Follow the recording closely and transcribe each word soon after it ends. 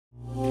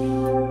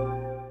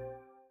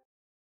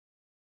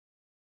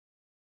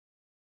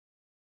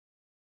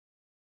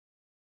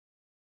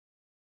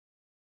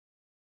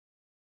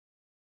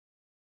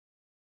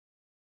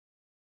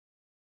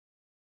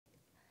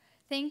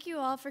Thank you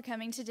all for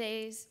coming to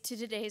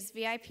today's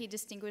VIP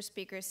Distinguished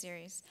Speaker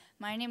Series.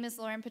 My name is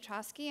Lauren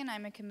Petrosky, and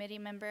I'm a committee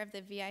member of the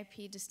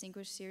VIP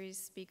Distinguished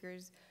Speaker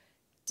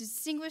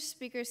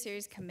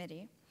Series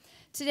Committee.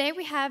 Today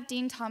we have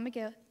Dean Tom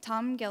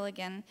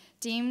Gilligan,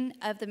 Dean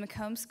of the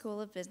McCombs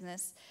School of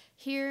Business,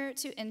 here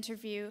to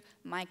interview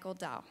Michael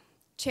Dell,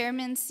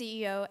 Chairman,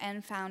 CEO,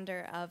 and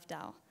founder of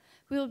Dell.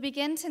 We will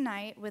begin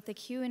tonight with a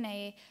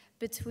Q&A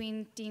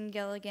between Dean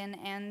Gilligan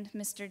and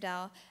Mr.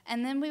 Dell,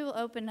 and then we will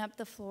open up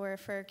the floor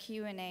for a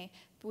Q&A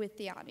with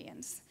the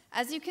audience.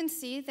 As you can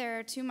see, there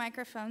are 2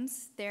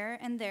 microphones there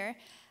and there.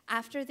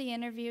 After the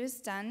interview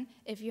is done,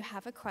 if you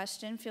have a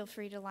question, feel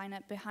free to line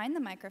up behind the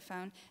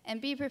microphone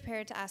and be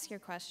prepared to ask your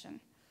question.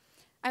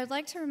 I would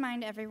like to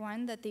remind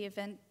everyone that the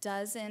event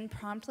does end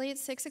promptly at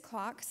 6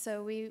 o'clock,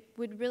 so we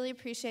would really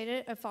appreciate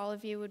it if all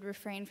of you would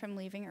refrain from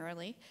leaving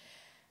early.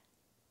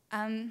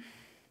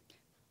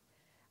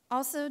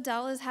 Also,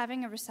 Dell is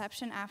having a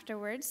reception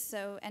afterwards,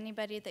 so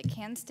anybody that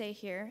can stay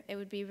here, it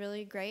would be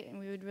really great, and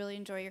we would really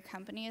enjoy your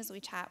company as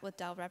we chat with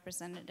Dell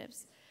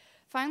representatives.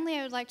 Finally,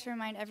 I would like to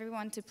remind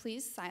everyone to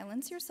please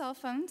silence your cell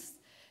phones,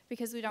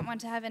 because we don't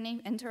want to have any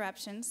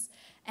interruptions.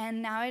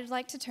 And now I'd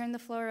like to turn the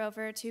floor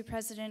over to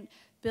President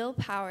Bill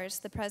Powers,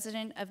 the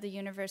president of the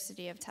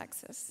University of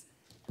Texas.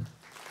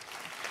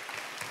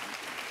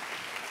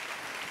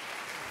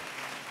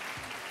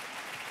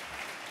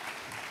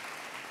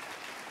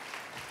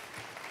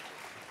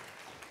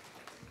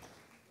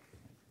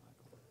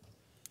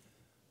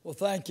 Well,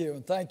 thank you,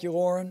 and thank you,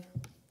 Lauren.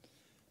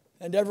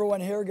 And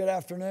everyone here, good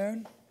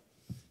afternoon,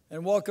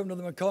 and welcome to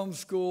the McCombs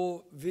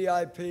School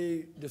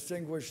VIP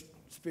Distinguished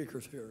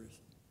Speaker Series.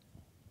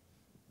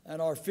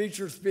 And our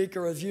featured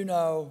speaker, as you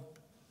know,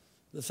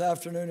 this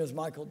afternoon is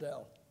Michael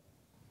Dell.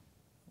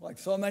 Like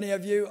so many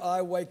of you,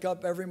 I wake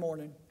up every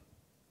morning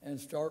and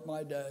start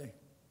my day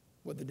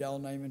with the Dell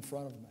name in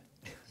front of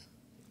me.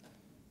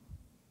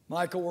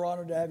 Michael, we're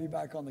honored to have you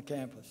back on the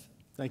campus.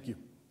 Thank you.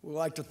 We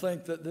like to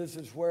think that this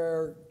is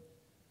where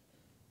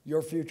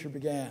your future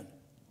began.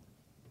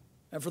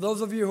 And for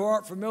those of you who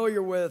aren't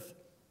familiar with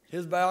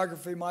his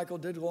biography, Michael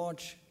did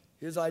launch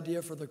his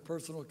idea for the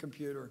personal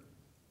computer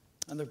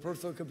and the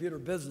personal computer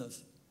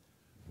business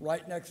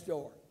right next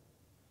door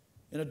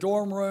in a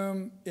dorm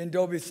room in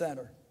Dobie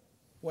Center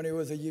when he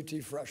was a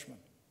UT freshman.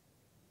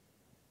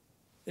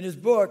 In his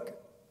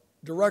book,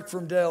 Direct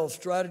from Dell,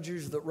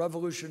 Strategies That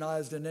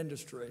Revolutionized an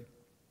Industry,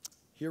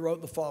 he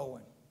wrote the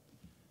following: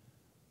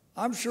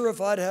 I'm sure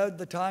if I'd had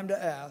the time to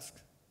ask,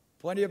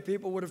 plenty of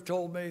people would have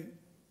told me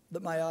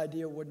that my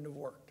idea wouldn't have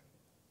worked.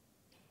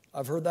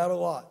 I've heard that a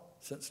lot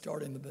since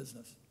starting the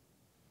business.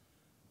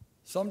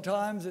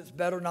 Sometimes it's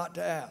better not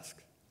to ask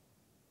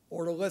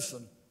or to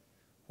listen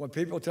when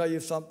people tell you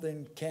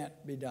something can't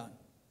be done.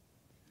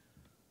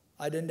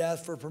 I didn't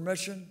ask for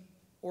permission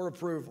or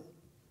approval.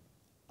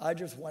 I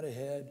just went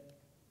ahead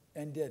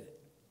and did it.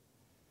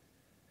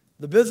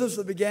 The business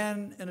that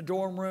began in a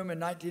dorm room in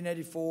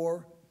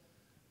 1984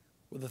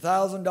 with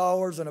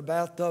 $1,000 and a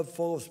bathtub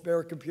full of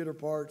spare computer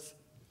parts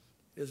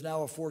is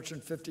now a Fortune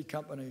 50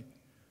 company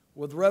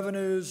with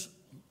revenues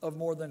of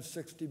more than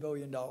 $60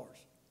 billion.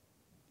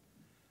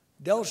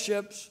 Dell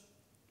ships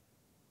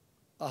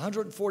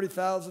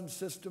 140,000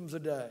 systems a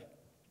day.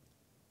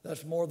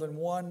 That's more than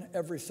 1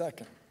 every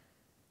second.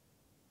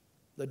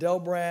 The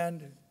Dell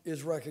brand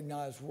is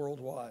recognized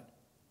worldwide.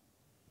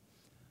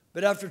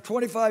 But after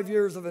 25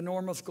 years of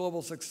enormous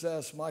global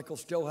success, Michael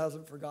still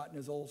hasn't forgotten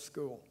his old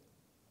school.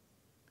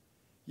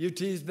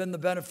 UT's been the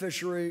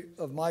beneficiary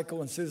of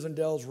Michael and Susan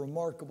Dell's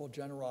remarkable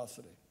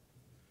generosity.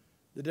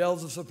 The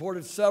Dells have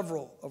supported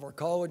several of our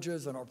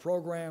colleges and our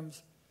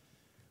programs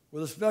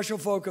with a special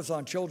focus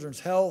on children's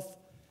health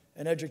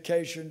and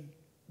education,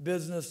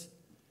 business,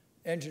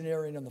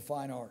 engineering, and the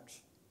fine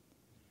arts.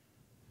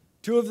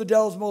 2 of the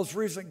Dell's most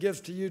recent gifts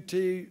to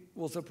UT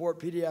will support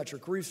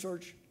pediatric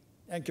research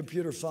and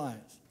computer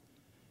science.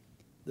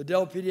 The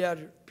Dell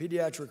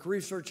Pediatric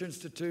Research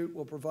Institute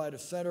will provide a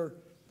center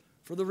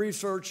for the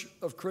research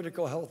of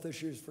critical health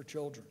issues for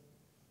children.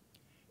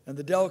 And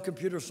the Dell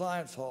Computer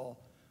Science Hall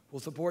will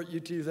support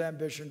UT's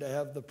ambition to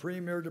have the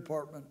premier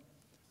department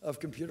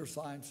of computer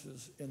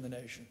sciences in the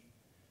nation.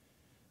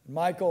 And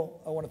Michael,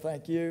 I want to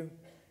thank you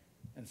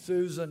and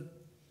Susan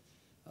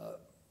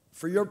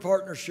for your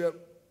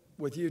partnership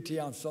with UT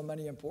on so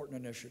many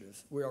important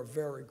initiatives. We are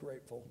very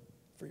grateful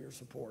for your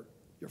support,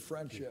 your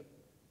friendship,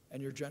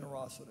 and your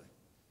generosity.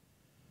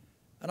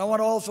 And I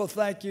want to also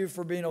thank you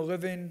for being a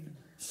living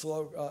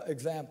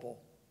example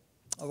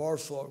of our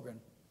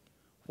slogan,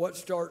 what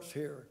starts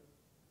here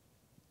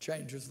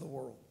changes the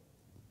world.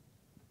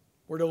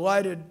 We're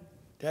delighted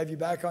to have you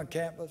back on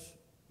campus.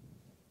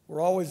 We're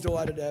always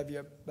delighted to have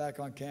you back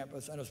on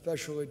campus, and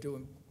especially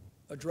to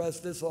address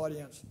this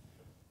audience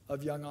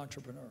of young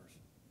entrepreneurs.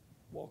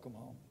 Welcome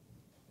home.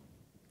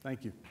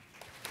 Thank you.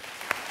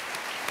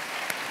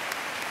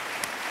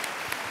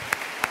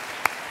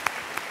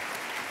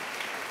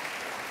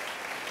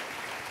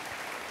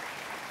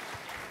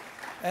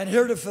 And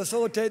here to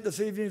facilitate this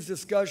evening's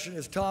discussion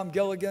is Tom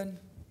Gilligan,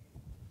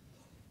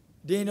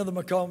 Dean of the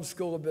McCombs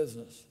School of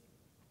Business.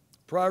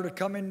 Prior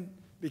to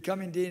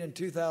becoming dean in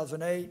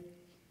 2008,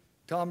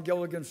 Tom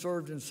Gilligan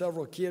served in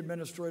several key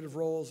administrative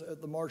roles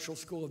at the Marshall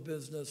School of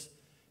Business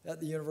at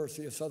the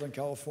University of Southern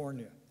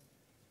California.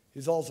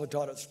 He's also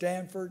taught at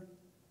Stanford,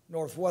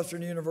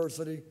 Northwestern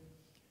University,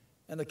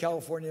 and the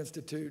California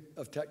Institute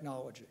of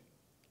Technology.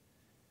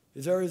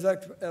 His areas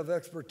of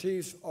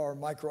expertise are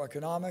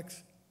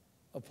microeconomics,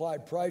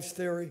 applied price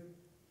theory,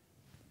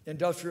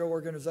 industrial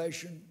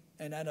organization,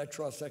 and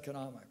antitrust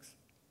economics.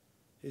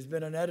 He's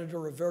been an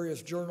editor of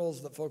various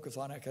journals that focus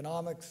on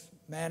economics,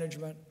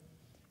 management,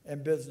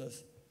 and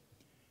business.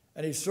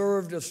 And he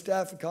served as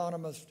staff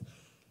economist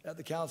at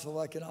the Council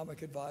of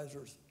Economic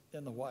Advisors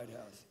in the White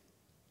House.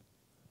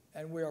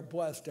 And we are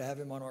blessed to have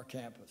him on our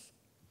campus.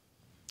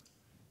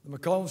 The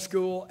McCombs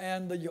School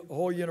and the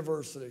whole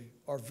university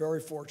are very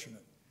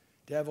fortunate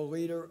to have a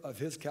leader of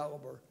his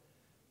caliber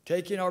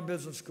taking our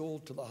business school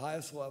to the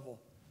highest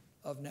level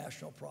of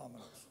national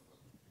prominence.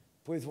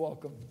 Please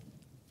welcome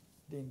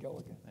Dean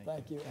Gilligan.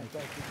 Thank you, and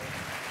thank you.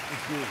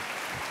 Thank you.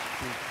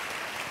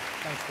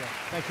 Thanks, Bill.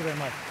 Thank you very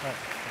much.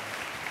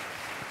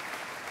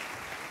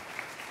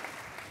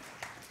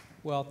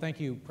 Well, thank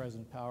you,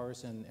 President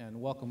Powers,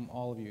 and welcome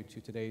all of you to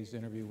today's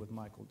interview with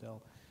Michael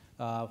Dell.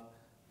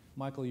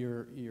 Michael,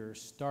 your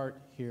start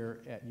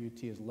here at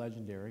UT is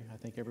legendary. I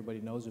think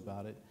everybody knows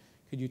about it.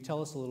 Could you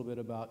tell us a little bit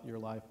about your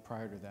life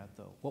prior to that,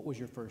 though? What was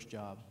your first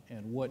job,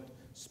 and what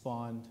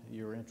spawned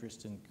your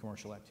interest in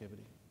commercial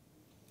activity?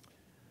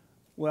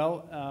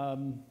 Well,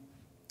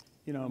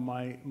 you know,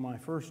 my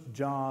first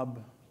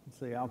job, let's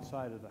say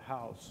outside of the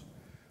house,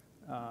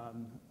 I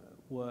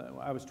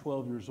was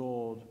 12 years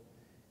old,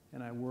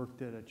 and I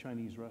worked at a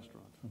Chinese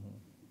restaurant. Mm-hmm.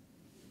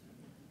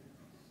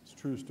 It's a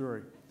true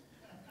story.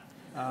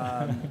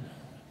 And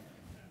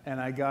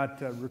I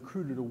got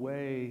recruited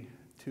away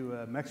to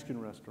a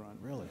Mexican restaurant.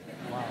 Really?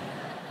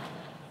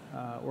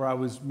 Wow. Where I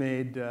was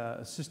made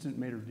assistant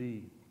maitre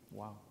d'.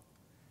 Wow.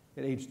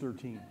 At age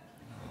 13. Wow,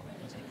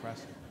 that's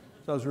impressive.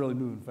 So I was really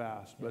moving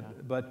fast.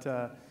 But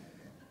Yeah.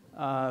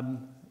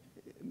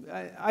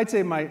 I'd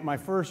say my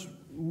first,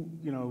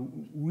 you know,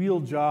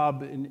 real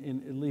job,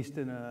 in at least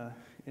in a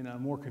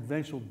more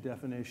conventional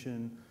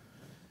definition,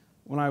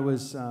 when I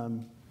was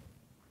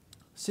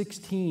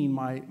 16,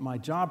 my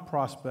job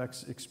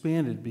prospects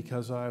expanded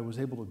because I was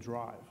able to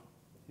drive,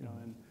 you know,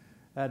 and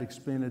that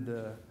expanded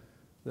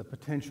the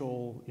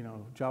potential, you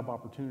know, job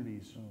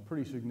opportunities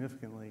pretty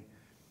significantly.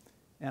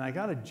 And I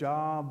got a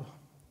job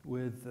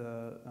with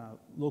a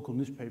local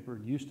newspaper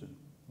in Houston,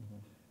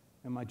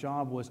 and my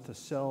job was to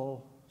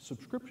sell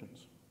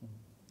subscriptions.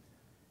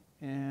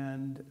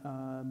 And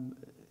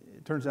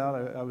it turns out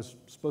I was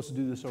supposed to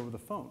do this over the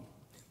phone.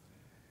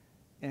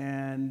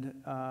 And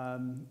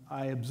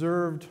I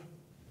observed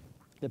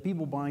that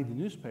people buying the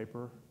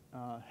newspaper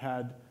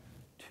had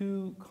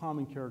two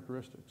common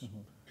characteristics.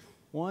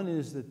 One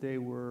is that they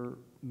were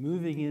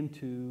moving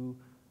into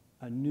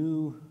a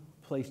new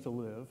place to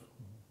live,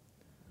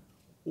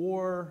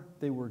 or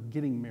they were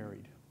getting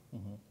married.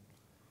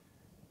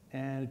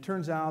 And it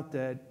turns out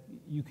that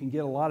you can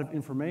get a lot of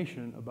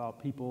information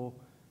about people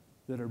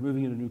that are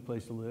moving in a new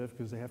place to live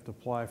because they have to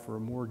apply for a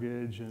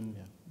mortgage, and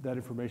that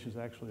information is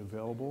actually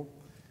available.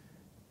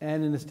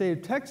 And in the state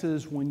of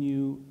Texas, when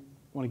you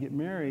want to get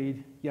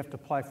married, you have to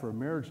apply for a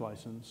marriage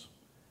license.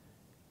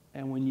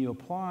 And when you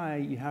apply,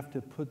 you have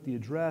to put the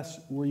address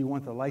where you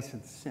want the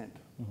license sent.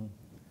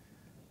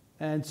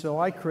 And so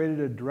I created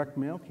a direct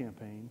mail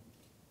campaign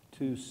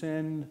to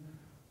send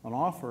an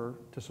offer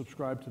to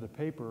subscribe to the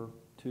paper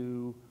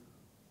to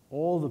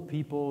all the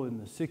people in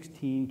the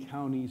 16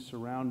 counties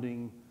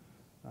surrounding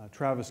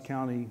Travis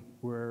County,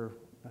 where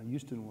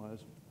Houston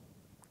was,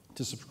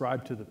 to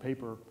subscribe to the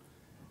paper.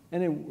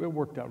 And it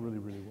worked out really,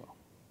 really well.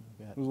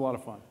 It was a lot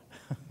of fun.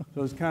 So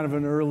it was kind of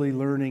an early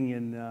learning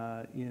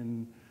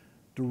in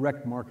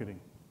direct marketing.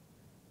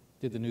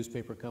 Did the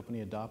newspaper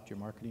company adopt your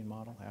marketing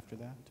model after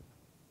that?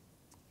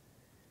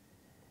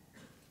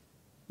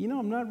 You know,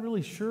 I'm not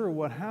really sure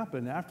what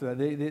happened after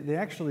that. They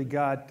actually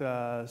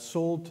got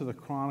sold to the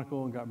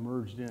Chronicle and got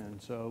merged in.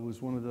 So it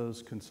was one of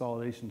those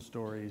consolidation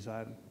stories.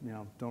 I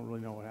don't really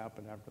know what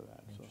happened after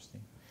that.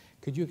 Interesting.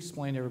 Could you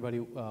explain to everybody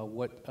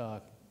what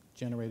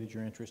generated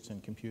your interest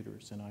in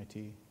computers and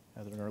IT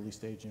at an early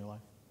stage in your life?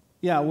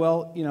 Yeah,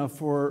 well, you know,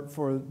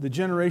 for the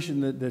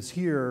generation that's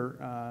here,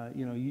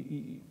 you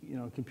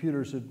know,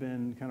 computers have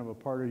been kind of a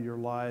part of your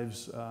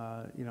lives,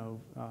 you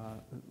know,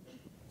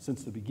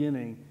 since the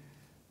beginning.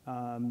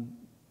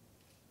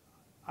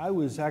 I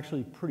was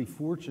actually pretty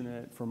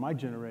fortunate for my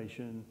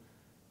generation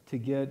to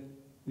get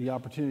the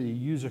opportunity to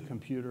use a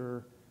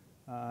computer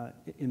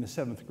in the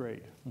 7th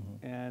grade.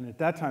 And at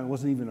that time, it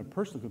wasn't even a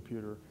personal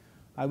computer.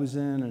 I was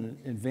in an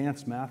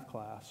advanced math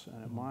class,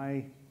 and at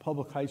my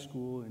public high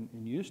school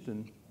in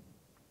Houston,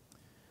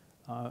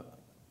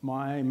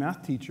 my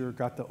math teacher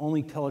got the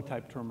only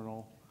teletype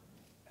terminal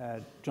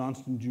at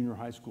Johnston Junior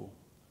High School,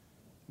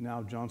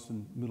 now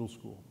Johnston Middle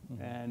School.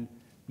 And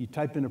you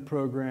type in a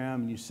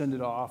program, and you send it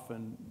off,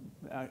 and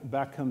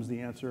back comes the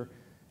answer.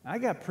 I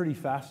got pretty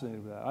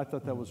fascinated with that. I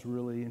thought that was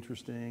really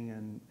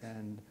interesting,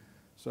 and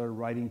started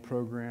writing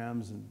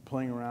programs and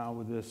playing around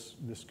with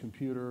this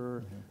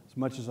computer as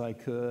much as I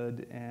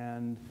could.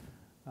 And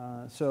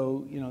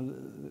so, you know,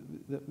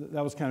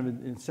 that was kind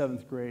of in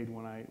 7th grade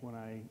when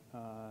I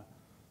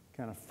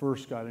kind of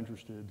first got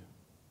interested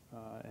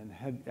and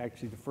had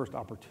actually the first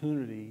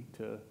opportunity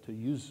to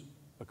use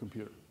a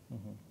computer.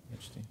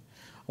 Interesting.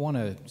 I want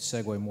to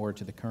segue more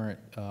to the current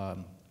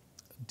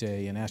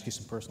day and ask you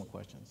some personal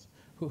questions.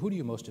 Who do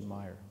you most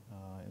admire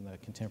in the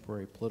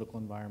contemporary political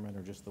environment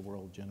or just the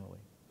world generally?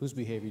 Whose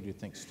behavior do you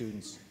think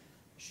students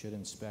should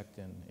inspect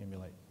and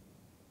emulate?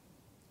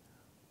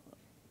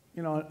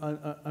 You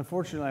know,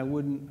 unfortunately, I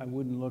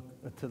wouldn't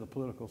look to the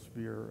political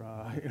sphere.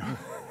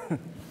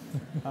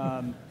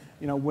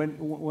 You know,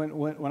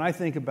 when I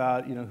think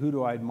about, you know, who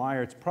do I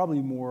admire, it's probably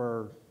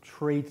more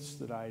traits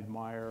that I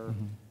admire.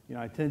 You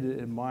know, I tend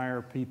to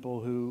admire people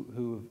who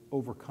have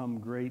overcome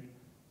great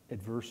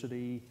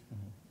adversity.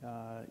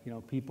 You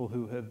know, people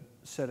who have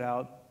set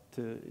out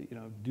to, you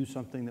know, do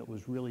something that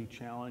was really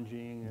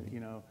challenging.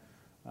 You know,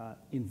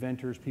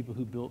 inventors, people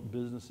who built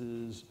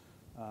businesses.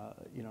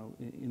 You know,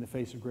 in the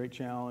face of great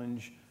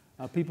challenge,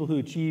 people who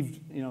achieved,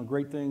 you know,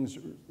 great things,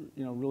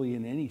 you know, really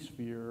in any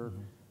sphere,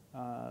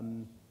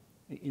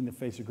 in the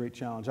face of great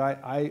challenge.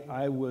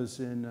 I was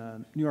in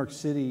New York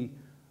City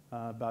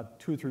about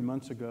 2 or 3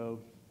 months ago,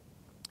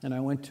 and I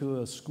went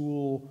to a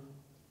school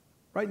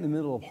right in the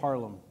middle of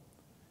Harlem,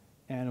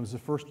 and it was the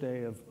first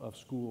day of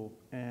school,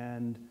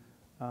 and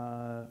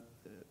a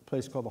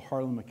place called the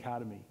Harlem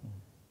Academy.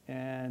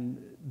 And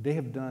they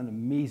have done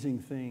amazing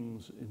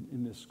things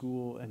in this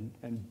school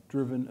and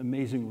driven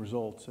amazing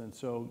results. And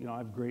so, you know, I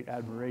have great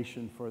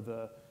admiration for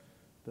the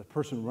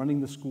person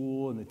running the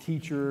school and the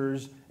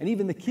teachers and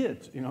even the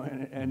kids, you know,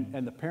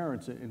 and the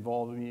parents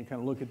involved. I mean, you kind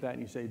of look at that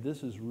and you say,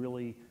 this is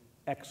really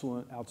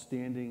excellent,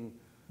 outstanding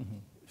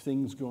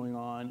things going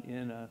on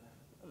in a,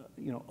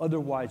 you know,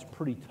 otherwise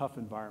pretty tough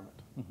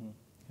environment.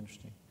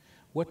 Interesting.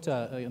 What,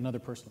 another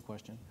personal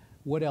question.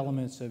 What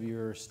elements of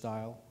your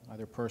style,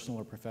 either personal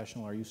or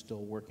professional, are you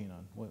still working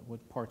on? What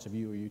parts of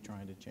you are you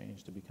trying to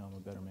change to become a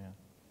better man?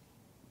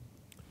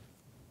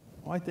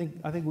 Well, I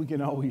think we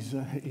can always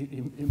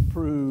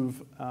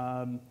improve.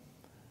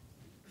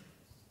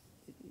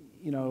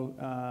 You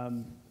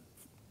know,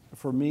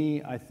 for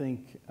me, I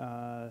think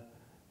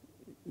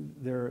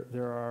there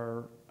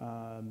are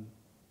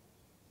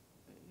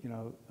you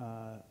know,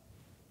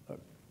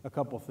 a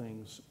couple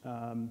things.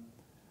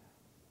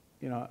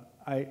 You know,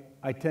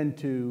 I tend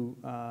to,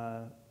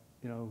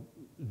 you know,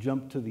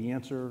 jump to the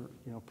answer,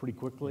 you know, pretty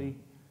quickly,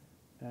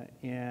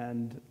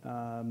 and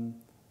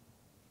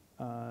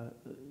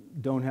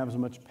don't have as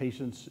much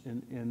patience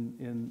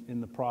in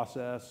the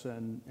process,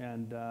 and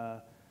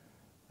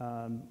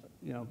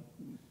you know,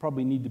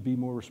 probably need to be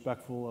more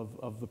respectful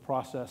of the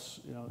process,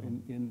 you know,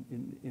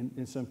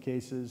 in some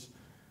cases.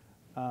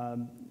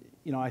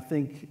 You know, I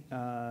think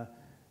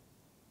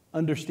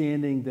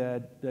understanding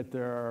that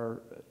there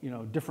are, you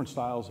know, different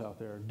styles out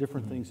there,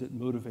 different things that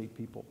motivate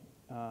people,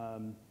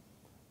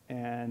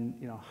 and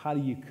you know, how do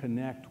you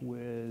connect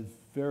with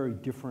very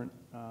different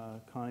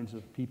kinds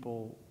of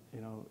people,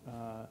 you know,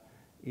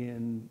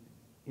 in,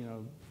 you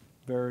know,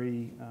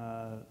 very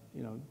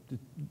you know,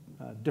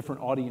 different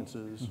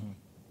audiences,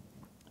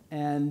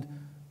 and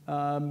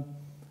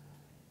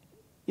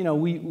you know,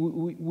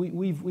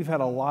 we've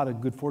had a lot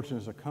of good fortune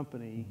as a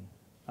company.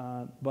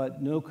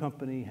 But no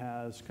company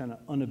has kind of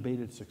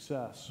unabated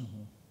success.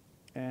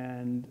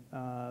 And,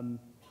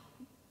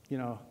 you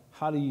know,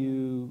 how do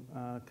you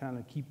kind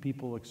of keep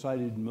people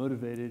excited and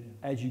motivated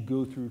as you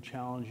go through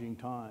challenging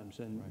times?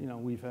 And, you know,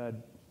 we've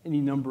had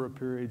any number of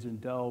periods in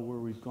Dell where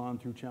we've gone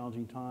through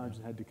challenging times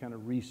and had to kind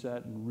of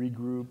reset and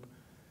regroup.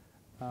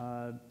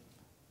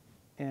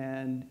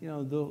 And, you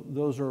know,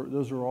 those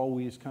are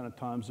always kind of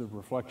times of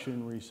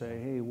reflection where you say,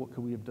 hey, what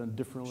could we have done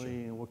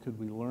differently and what could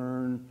we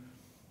learn?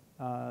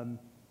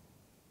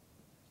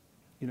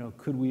 You know,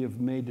 could we have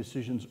made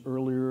decisions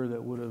earlier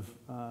that would have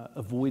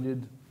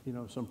avoided, you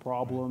know, some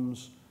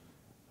problems?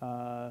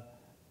 You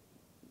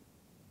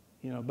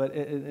know, but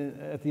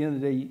at the end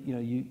of the day, you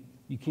know,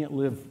 you can't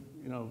live,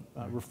 you know,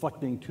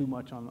 reflecting too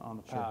much on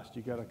the past.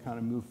 You got to kind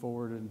of move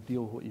forward and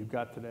deal with what you've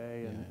got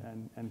today,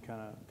 and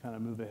kind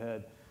of move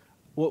ahead.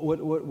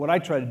 What I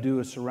try to do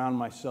is surround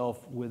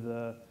myself with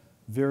a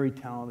very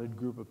talented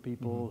group of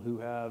people who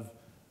have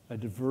a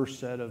diverse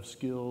set of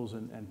skills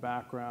and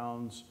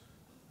backgrounds.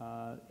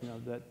 You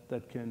know,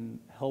 that can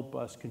help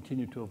us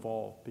continue to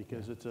evolve,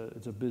 because it's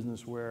a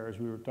business where, as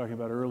we were talking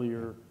about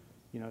earlier,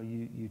 you know,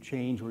 you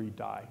change or you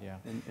die.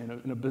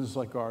 In a business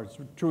like ours,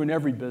 it's true in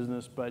every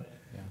business, but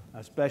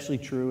especially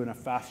true in a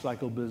fast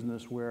cycle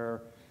business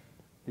where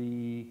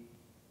the,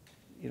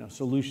 you know,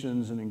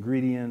 solutions and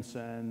ingredients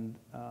and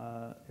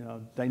you know,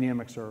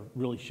 dynamics are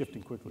really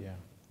shifting quickly.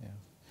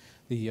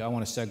 I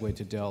want to segue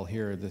to Dell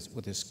here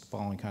with this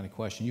following kind of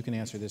question. You can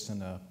answer this in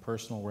the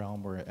personal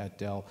realm or at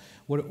Dell.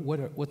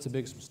 What's the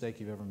biggest mistake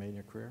you've ever made in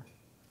your career?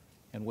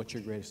 And what's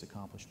your greatest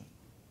accomplishment?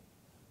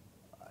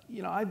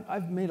 You know,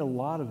 I've made a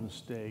lot of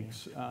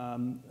mistakes.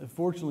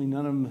 Fortunately,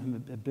 none of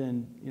them have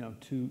been, you know,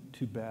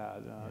 too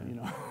bad.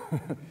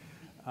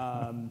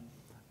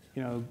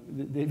 You know,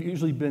 they've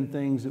usually been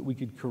things that we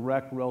could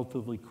correct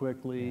relatively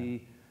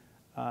quickly.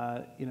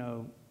 You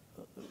know,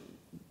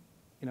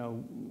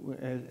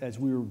 as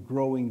we were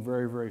growing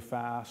very, very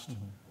fast,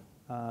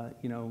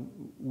 you know,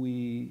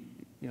 we,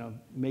 you know,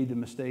 made the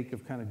mistake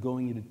of kind of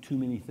going into too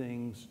many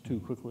things too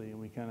quickly, and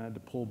we kind of had to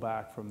pull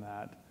back from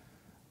that.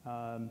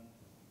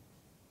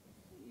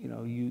 You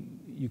know,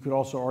 you could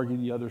also argue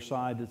the other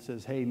side that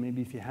says, hey,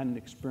 maybe if you hadn't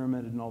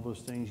experimented in all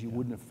those things, you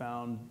wouldn't have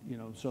found, you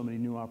know, so many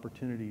new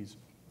opportunities.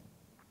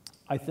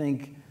 I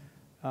think,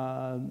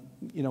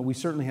 you know, we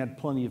certainly had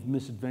plenty of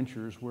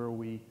misadventures where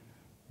we, you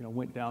know,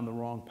 went down the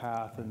wrong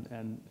path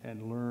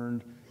and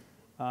learned.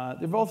 There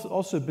have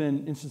also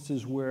been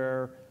instances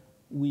where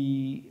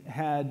we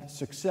had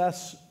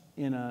success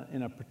in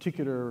a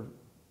particular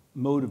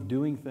mode of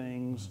doing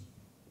things.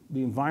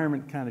 The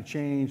environment kind of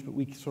changed, but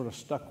we sort of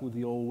stuck with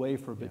the old way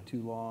for a bit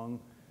too long,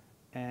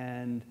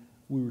 and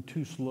we were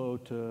too slow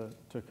to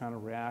kind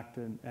of react,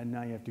 and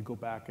now you have to go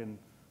back and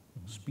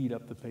speed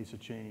up the pace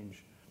of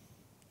change.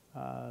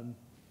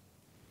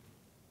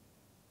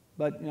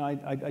 But you know,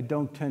 I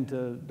don't tend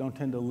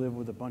to live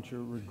with a bunch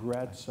of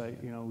regrets.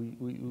 You know,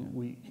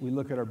 we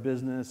look at our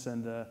business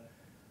and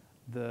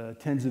the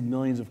tens of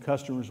millions of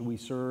customers we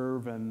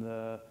serve, and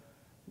the,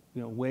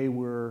 you know, way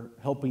we're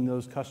helping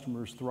those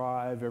customers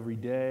thrive every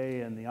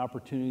day, and the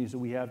opportunities that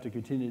we have to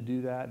continue to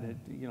do that, and it,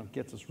 you know,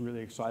 gets us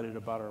really excited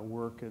about our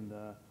work and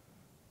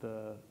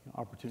the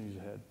opportunities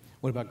ahead.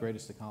 What about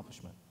greatest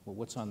accomplishment? Well,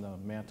 what's on the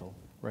mantle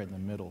right in the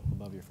middle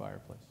above your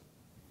fireplace?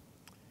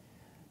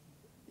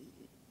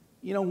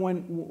 You know,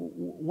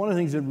 one of the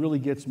things that really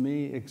gets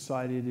me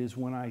excited is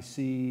when I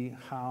see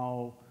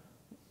how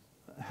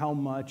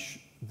much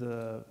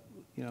the,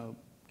 you know,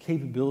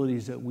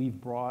 capabilities that we've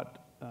brought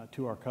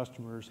to our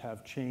customers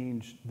have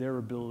changed their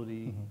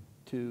ability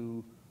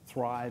to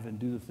thrive and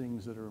do the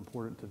things that are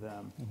important to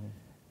them.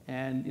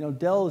 And you know,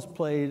 Dell has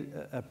played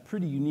a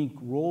pretty unique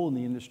role in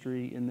the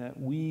industry in that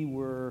we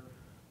were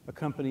a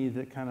company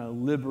that kind of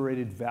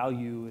liberated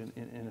value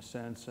in a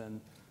sense,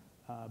 and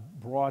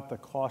brought the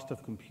cost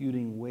of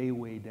computing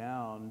way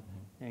down,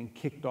 and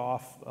kicked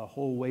off a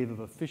whole wave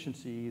of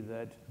efficiency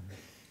that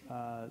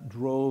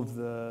drove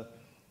the,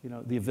 you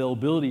know, the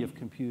availability of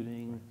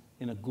computing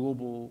in a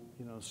global,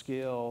 you know,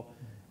 scale.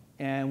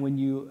 And when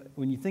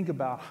you think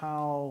about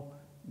how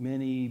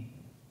many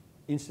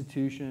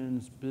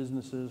institutions,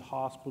 businesses,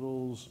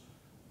 hospitals,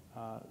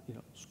 you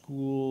know,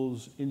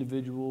 schools,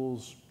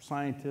 individuals,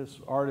 scientists,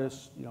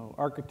 artists, you know,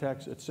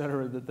 architects, et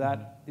cetera,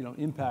 that you know,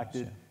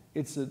 impacted,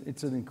 it's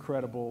an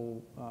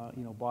incredible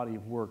you know, body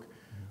of work.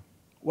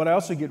 What I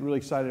also get really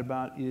excited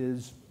about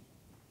is,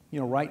 you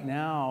know, right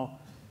now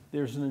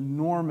there's an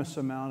enormous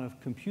amount of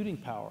computing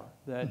power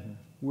that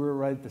we're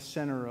right at the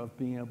center of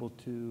being able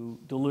to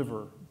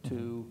deliver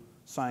to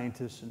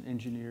scientists and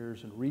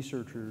engineers and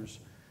researchers,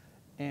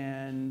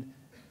 and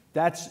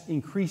that's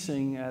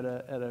increasing at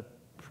a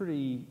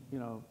pretty, you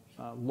know,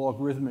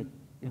 logarithmic,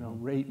 you know,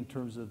 rate in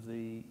terms of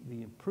the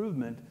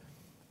improvement,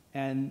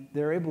 and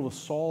they're able to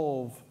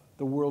solve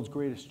the world's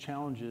greatest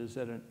challenges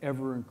at an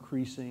ever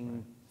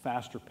increasing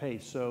faster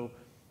pace. So,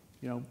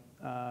 you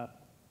know,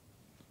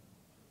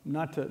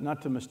 not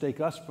to mistake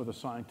us for the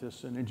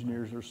scientists and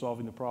engineers that are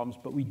solving the problems,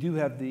 but we do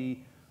have the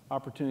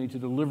opportunity to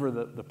deliver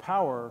the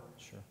power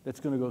that's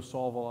going to go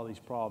solve a lot of these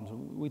problems.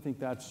 And we think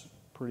that's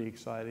pretty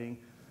exciting.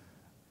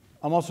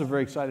 I'm also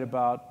very excited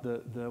about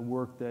the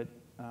work that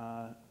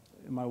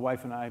my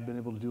wife and I have been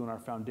able to do in our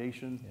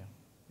foundation.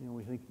 You know,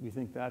 we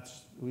think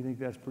that's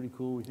pretty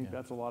cool. We think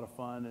that's a lot of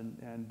fun,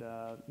 and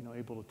you know,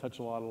 able to touch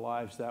a lot of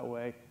lives that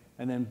way.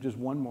 And then just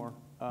one more.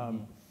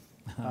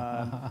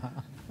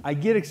 I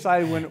get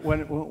excited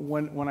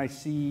when I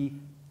see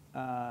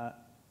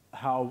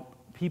how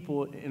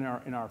people in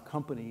our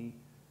company,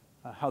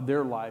 how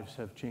their lives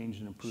have changed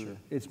and improved.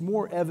 It's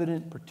more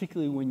evident,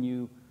 particularly when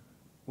you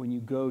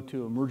go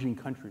to emerging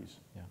countries,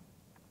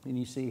 and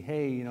you see,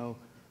 hey, you know,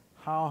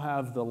 how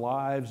have the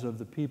lives of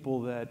the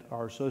people that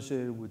are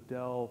associated with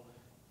Dell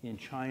in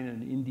China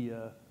and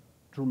India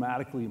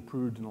dramatically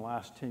improved in the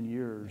last 10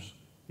 years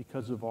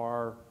because of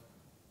our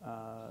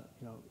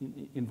you know,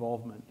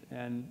 involvement,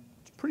 and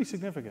it's pretty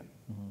significant.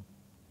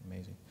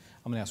 Amazing.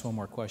 I'm going to ask one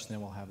more question,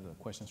 then we'll have the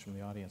questions from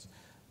the audience.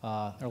 There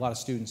are a lot of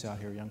students out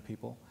here, young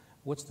people.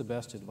 What's the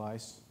best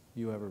advice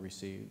you ever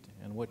received,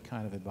 and what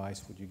kind of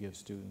advice would you give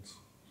students?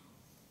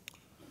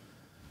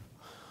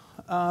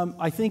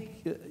 I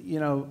think,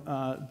 you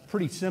know,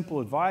 pretty simple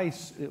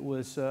advice. It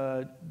was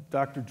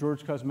Dr.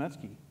 George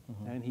Kosmetsky,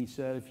 and he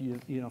said, if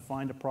you know,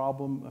 find a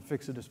problem,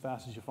 fix it as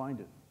fast as you find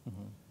it.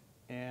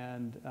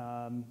 And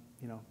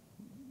you know,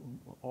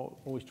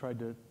 always tried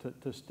to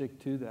stick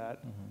to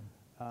that.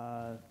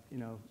 You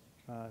know,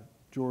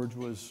 George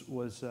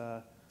was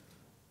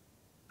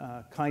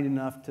kind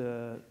enough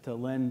to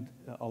lend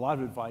a lot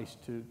of advice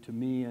to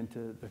me and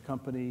to the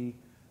company.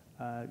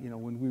 You know,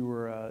 when we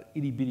were a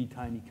itty bitty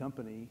tiny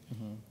company,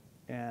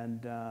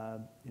 And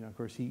you know, of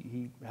course,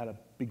 he had a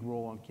big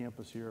role on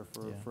campus here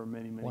for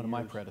many years. One of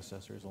my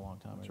predecessors a long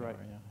time ago. That's right.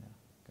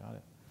 Yeah, got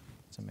it.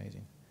 It's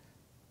amazing.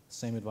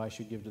 Same advice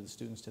you'd give to the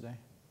students today?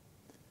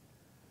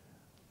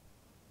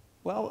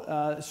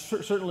 Well,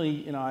 certainly,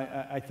 you know,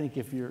 I think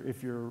if you're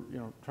you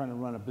know, trying to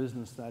run a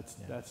business, that's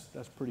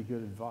pretty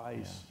good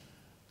advice.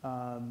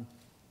 Yeah.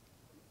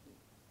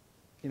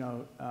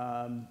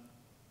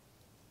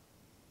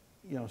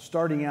 You know,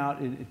 starting out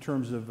in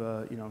terms of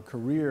you know,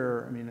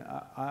 career, I mean,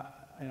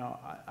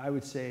 I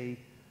would say,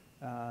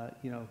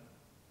 you know,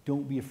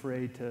 don't be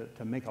afraid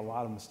to make a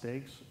lot of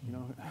mistakes. You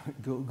know,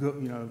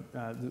 you know,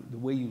 the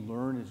way you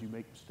learn is you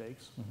make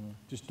mistakes. Mm-hmm.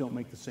 Just don't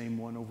make the same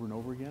one over and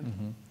over again.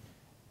 Mm-hmm.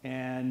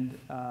 And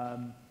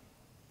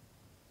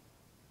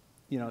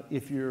you know,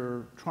 if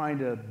you're trying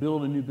to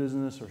build a new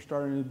business or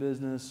start a new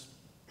business,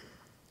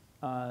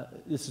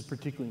 this is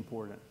particularly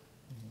important.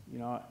 Mm-hmm. You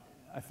know,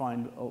 I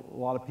find a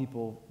lot of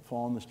people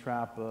fall in this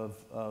trap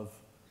of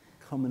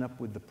coming up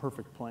with the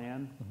perfect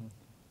plan,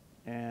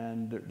 mm-hmm.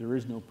 and there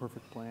is no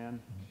perfect plan.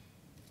 Mm-hmm.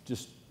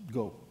 Just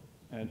go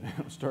and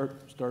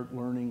start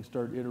learning,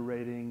 start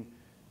iterating,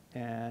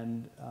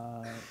 and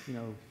you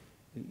know,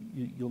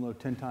 you'll know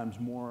 10 times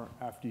more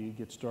after you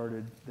get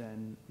started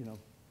than, you know,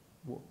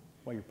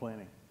 while you're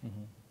planning.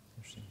 Mm-hmm.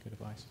 Interesting, good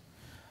advice.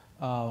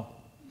 Well,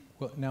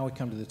 now we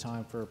come to the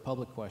time for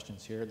public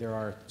questions here. There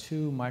are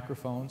 2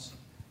 microphones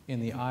in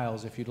the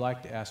aisles. If you'd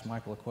like to ask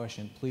Michael a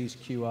question, please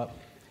queue up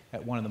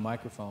at one of the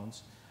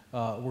microphones.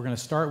 We're going to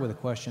start with a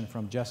question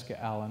from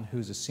Jessica Allen,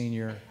 who's a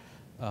senior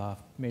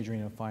majoring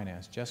in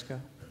finance. Jessica?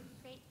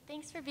 Great.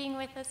 Thanks for being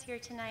with us here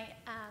tonight.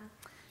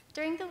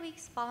 During the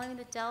weeks following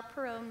the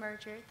Dell-Perot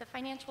merger, the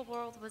financial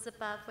world was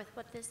abuzz with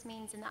what this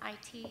means in the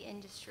IT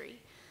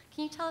industry.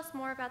 Can you tell us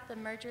more about the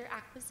merger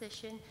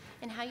acquisition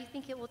and how you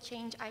think it will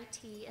change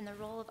IT and the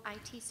role of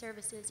IT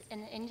services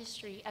in the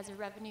industry as a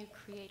revenue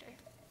creator?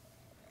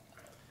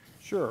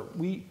 Sure.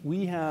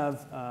 We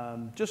have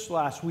just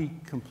last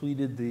week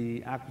completed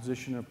the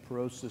acquisition of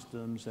Perot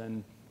Systems,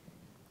 and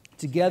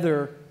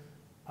together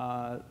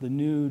the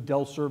new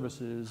Dell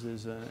Services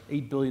is an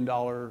 $8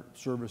 billion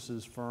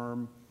services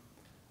firm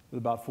with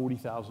about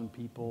 40,000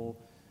 people.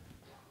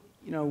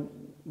 You know,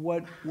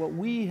 what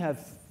we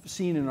have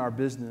seen in our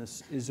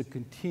business is a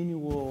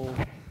continual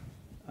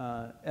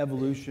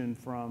evolution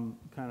from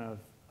kind of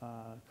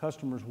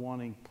customers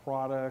wanting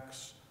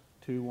products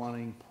to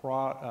wanting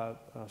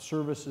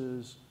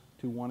services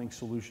to wanting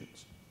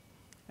solutions.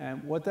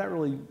 And what that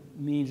really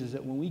means is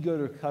that when we go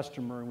to a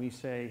customer and we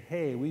say,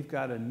 hey, we've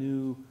got a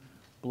new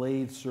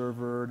blade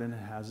server and it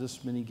has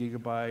this many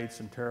gigabytes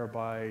and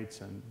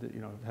terabytes and,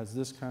 you know, it has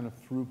this kind of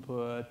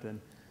throughput,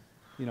 and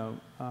you know,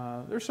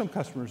 there's some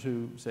customers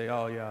who say,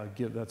 oh yeah,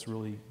 that's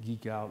really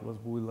geek out,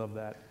 we love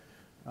that.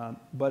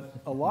 But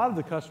a lot of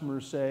the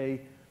customers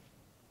say,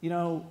 you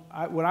know,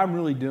 what I'm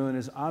really doing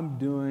is I'm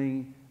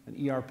doing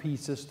an ERP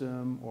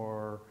system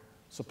or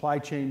supply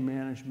chain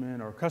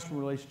management or customer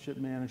relationship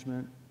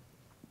management,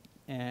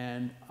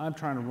 and I'm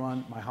trying to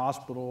run my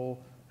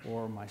hospital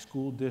or my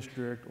school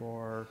district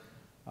or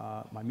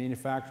my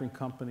manufacturing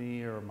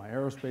company or my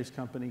aerospace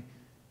company,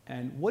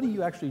 and what do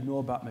you actually know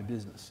about my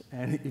business?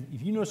 And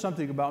if you know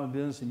something about my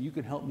business and you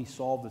can help me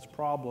solve this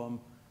problem,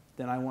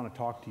 then I want to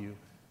talk to you.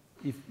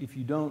 If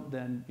you don't,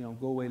 then, you know,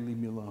 go away and leave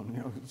me alone.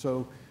 You know?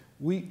 So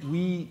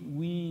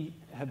we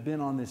have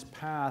been on this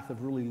path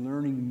of really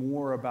learning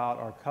more about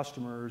our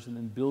customers and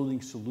then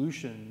building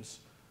solutions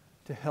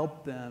to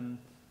help them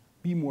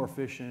be more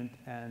efficient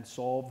and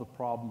solve the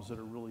problems that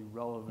are really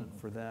relevant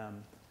for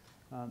them.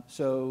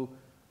 So,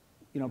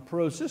 you know,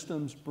 Perot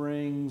Systems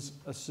brings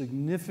a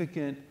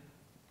significant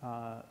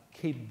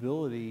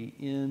capability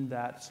in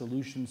that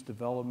solutions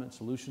development,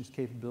 solutions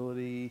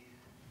capability,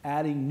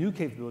 adding new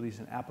capabilities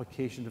in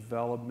application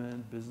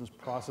development, business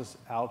process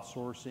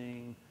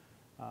outsourcing,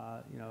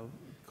 you know,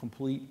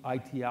 complete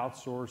IT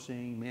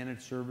outsourcing,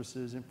 managed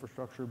services,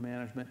 infrastructure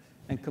management,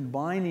 and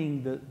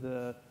combining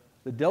the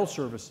Dell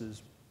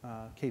services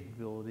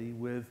capability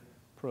with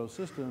Perot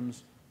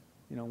Systems.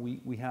 You know,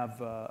 we have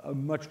a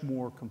much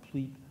more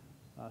complete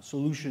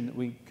solution that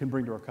we can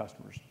bring to our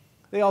customers.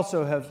 They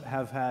also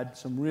have had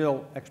some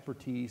real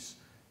expertise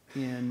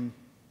in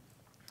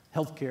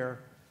healthcare,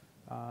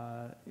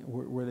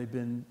 where they've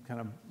been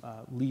kind of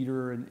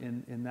leader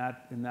in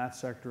that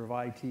sector of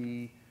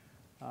IT.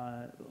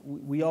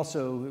 We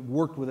also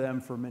worked with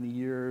them for many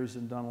years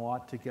and done a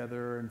lot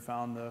together and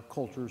found the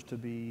cultures to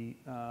be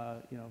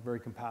you know, very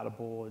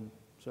compatible, and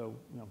so,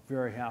 you know,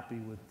 very happy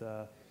with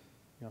you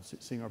know,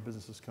 seeing our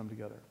businesses come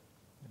together.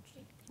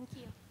 Thank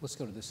you. Let's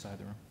go to this side of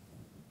the room.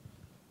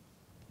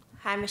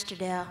 Hi, Mr.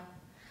 Dell.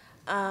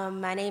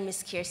 My name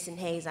is Kirsten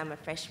Hayes. I'm a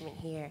freshman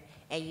here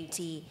at UT,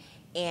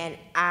 and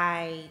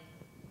I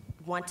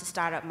want to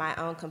start up my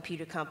own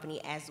computer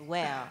company as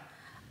well.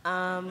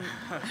 Well,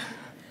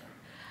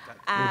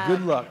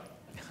 good luck.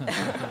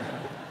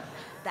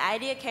 The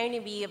idea came to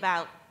me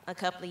about a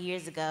couple of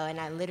years ago, and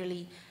I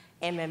literally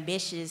am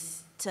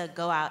ambitious to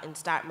go out and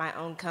start my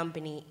own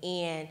company,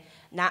 and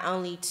not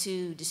only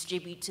to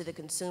distribute to the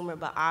consumer,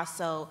 but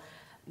also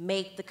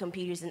make the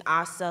computers and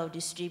also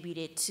distribute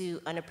it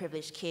to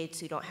underprivileged kids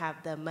who don't have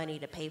the money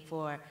to pay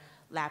for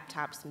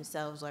laptops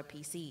themselves or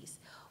PCs.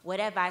 What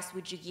advice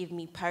would you give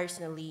me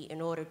personally in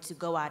order to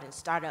go out and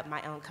start up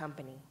my own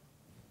company?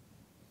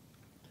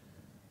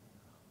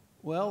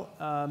 Well,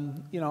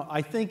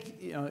 I think,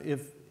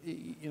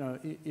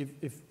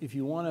 if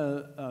you want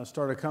to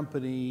start a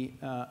company,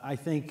 I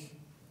think,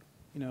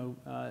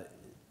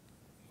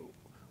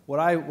 what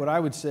I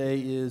would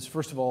say is,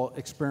 first of all,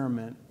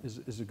 experiment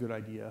is a good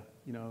idea.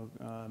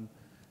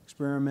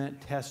 Experiment,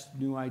 test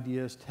new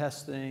ideas,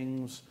 test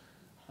things,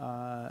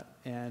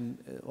 and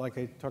like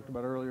I talked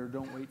about earlier,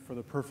 don't wait for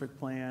the perfect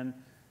plan.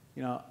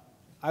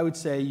 I would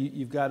say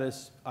you've got to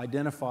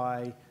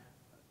identify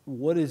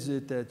what is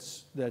it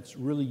that's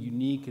really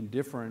unique and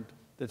different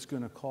that's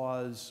going to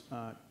cause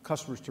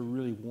customers to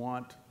really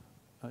want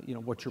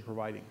what you're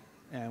providing,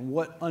 and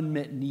what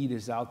unmet need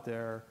is out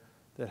there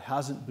that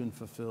hasn't been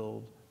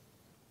fulfilled,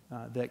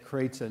 that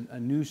creates a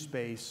new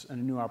space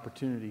and a new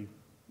opportunity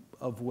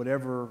of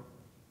whatever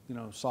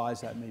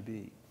size that may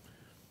be.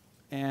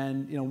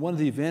 And one of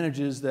the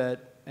advantages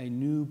that a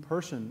new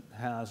person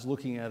has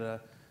looking at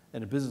a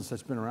business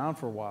that's been around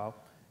for a while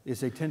is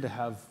they tend to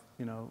have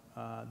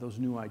those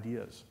new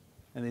ideas,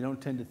 and they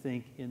don't tend to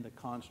think in the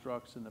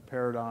constructs and the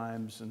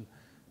paradigms and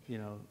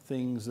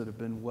things that have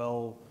been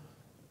well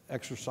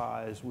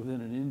exercised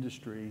within an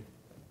industry.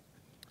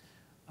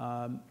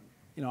 I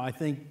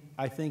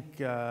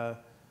think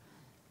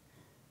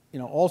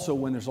also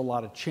when there's a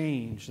lot of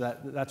change,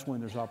 that's when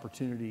there's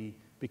opportunity,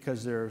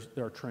 because there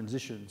are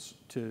transitions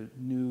to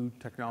new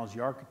technology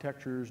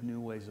architectures,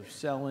 new ways of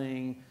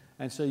selling,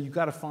 and so you've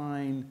got to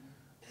find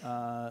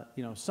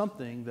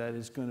something that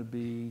is going to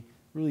be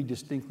really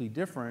distinctly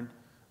different,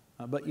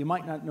 but you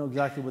might not know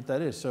exactly what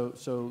that is.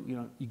 So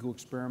you go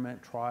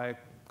experiment, try a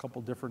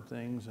couple different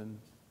things, and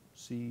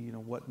see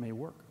what may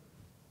work.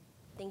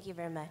 Thank you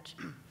very much.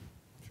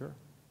 Sure.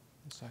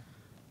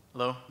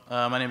 Hello,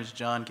 my name is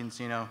John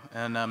Kinsino,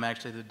 and I'm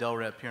actually the Dell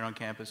rep here on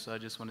campus, so I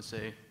just want to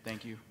say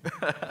thank you.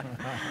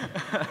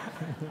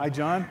 Hi,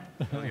 John.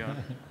 How's it going?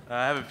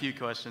 I have a few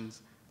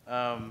questions.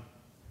 How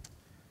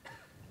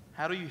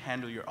do you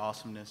handle your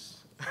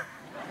awesomeness?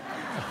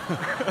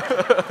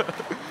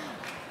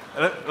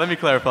 Let me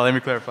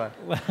clarify.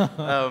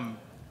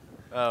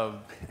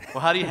 Well,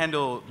 how do you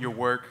handle your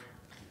work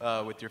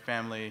with your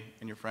family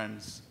and your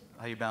friends?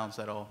 How do you balance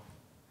that all?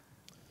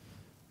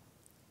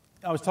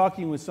 I was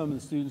talking with some of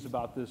the students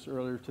about this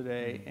earlier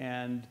today,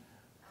 and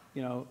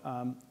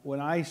when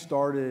I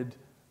started,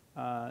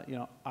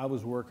 I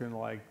was working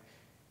like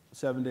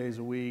 7 days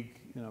a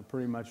week,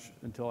 pretty much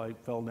until I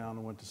fell down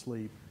and went to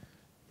sleep.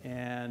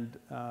 And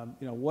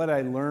what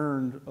I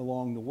learned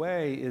along the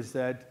way is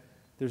that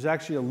there's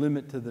actually a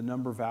limit to the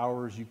number of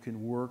hours you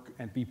can work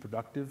and be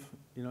productive,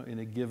 in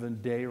a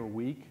given day or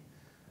week.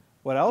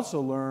 What I also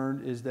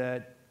learned is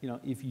that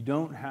if you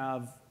don't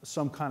have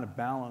some kind of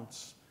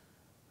balance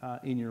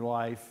in your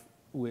life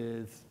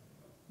with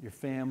your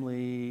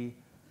family,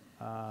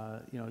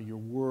 your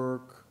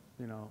work,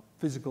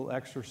 physical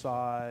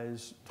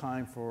exercise,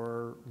 time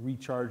for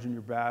recharging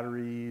your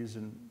batteries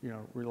and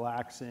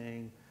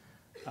relaxing,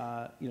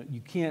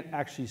 you can't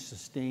actually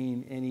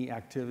sustain any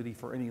activity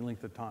for any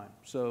length of time.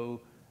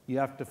 So you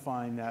have to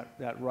find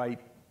that right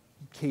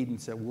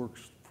cadence that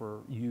works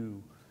for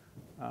you.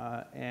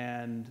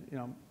 And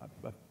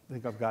I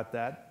think I've got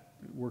that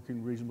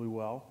working reasonably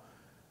well.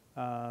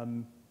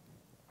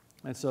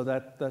 And so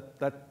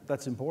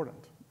that's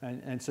important.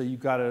 And so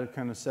you've got to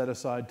kind of set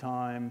aside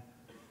time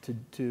to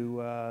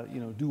do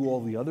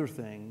all the other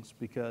things,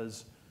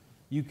 because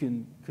you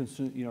can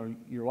consume,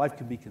 your life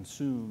can be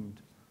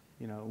consumed,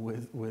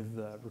 with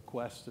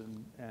requests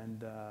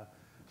and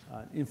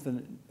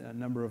infinite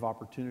number of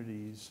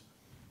opportunities.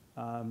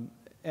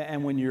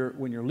 And when you're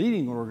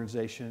leading an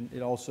organization,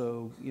 it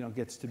also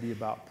gets to be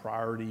about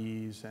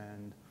priorities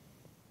and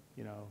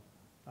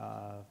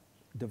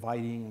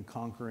dividing and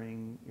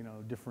conquering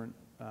different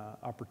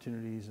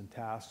opportunities and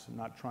tasks, and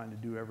not trying to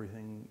do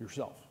everything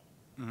yourself.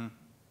 Mm-hmm.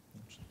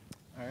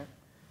 All right.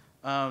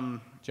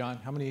 John,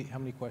 how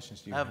many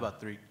questions do you have? I have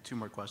about two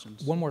more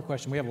questions. One more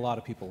question. We have a lot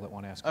of people that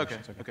want to ask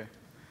questions. Okay.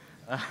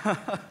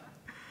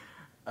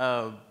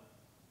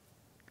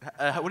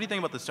 What do you think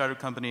about the startup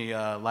company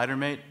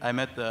Lightermate? I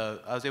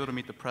was able to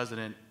meet the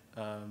president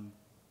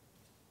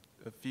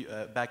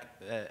back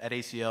at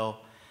ACL,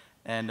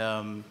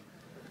 and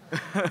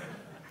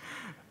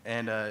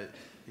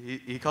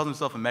he calls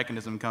himself a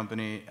mechanism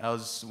company. I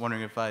was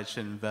wondering if I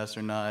should invest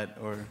or not,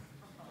 or.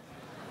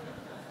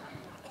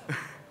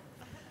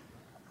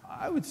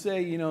 I would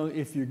say,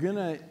 if you're going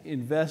to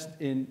invest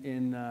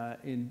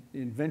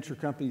in venture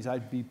companies,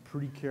 I'd be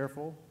pretty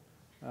careful.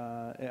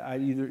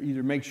 I'd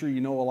either make sure you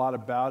know a lot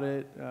about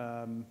it.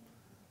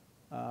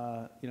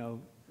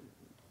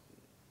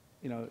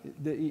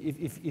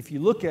 If you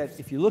look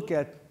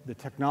at the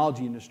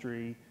technology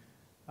industry,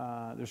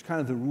 there's kind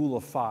of the rule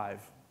of 5,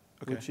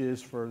 okay, which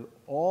is for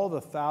all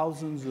the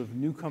thousands of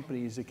new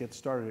companies that get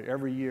started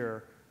every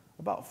year,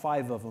 about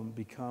 5 of them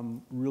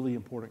become really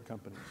important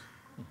companies.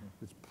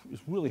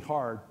 It's really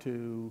hard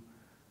to,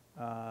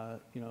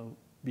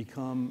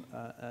 become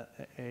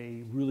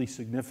a really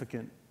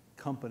significant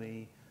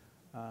company,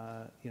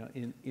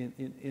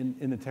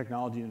 in the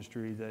technology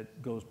industry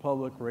that goes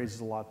public,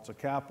 raises lots of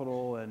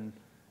capital, and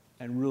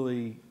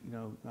really,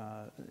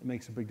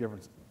 makes a big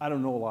difference. I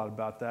don't know a lot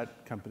about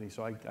that company,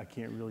 so I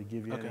can't really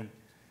give you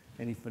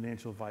any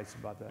financial advice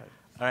about that.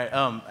 All right,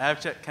 I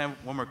have kind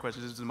of one more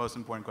question. This is the most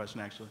important question,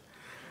 actually.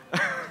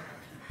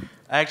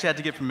 I actually had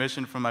to get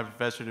permission from my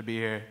professor to be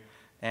here,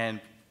 and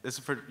this is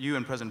for you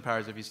and President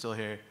Powers, if he's still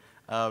here.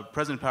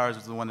 President Powers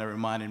was the one that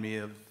reminded me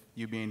of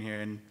you being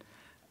here,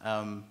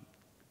 and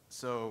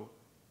so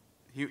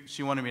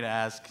she wanted me to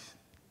ask,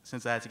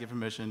 since I had to get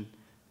permission,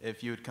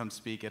 if you would come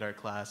speak at our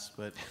class,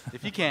 but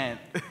if you can't,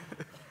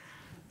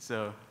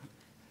 so.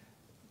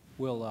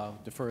 We'll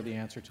defer the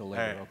answer till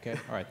later, okay?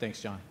 All right, thanks,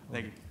 John.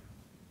 Thank you.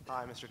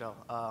 Hi, Mr. Dell.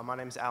 My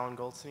name is Alan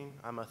Goldstein.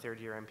 I'm a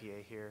third-year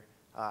MPA here.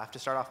 I have to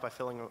start off by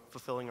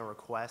fulfilling a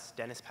request.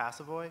 Dennis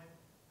Passavoy,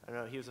 I don't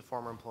know, he was a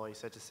former employee,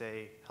 said to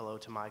say hello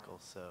to Michael,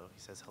 so he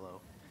says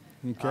hello.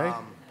 Okay,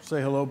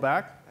 say hello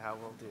back. I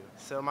will do.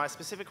 So my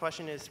specific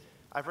question is,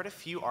 I've read a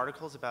few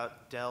articles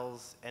about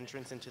Dell's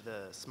entrance into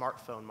the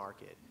smartphone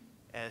market,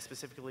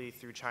 specifically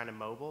through China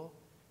Mobile,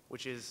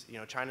 which is,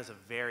 China's a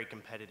very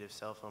competitive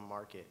cell phone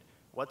market.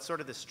 What's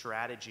sort of the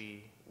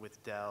strategy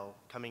with Dell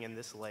coming in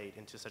this late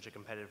into such a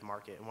competitive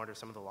market, and what are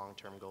some of the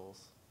long-term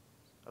goals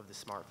of the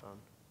smartphone?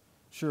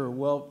 Sure.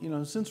 Well,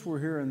 since we're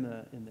here in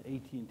the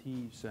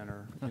AT&T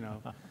Center,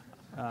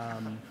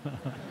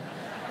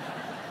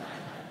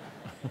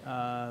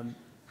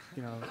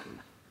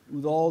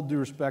 with all due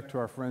respect to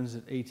our friends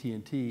at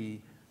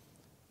AT&T,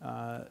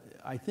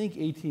 I think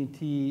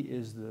AT&T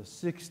is the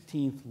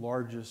 16th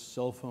largest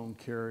cell phone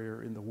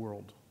carrier in the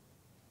world.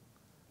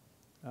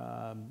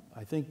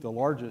 I think the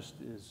largest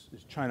is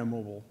China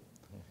Mobile.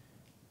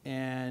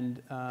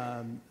 And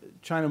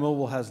China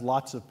Mobile has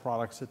lots of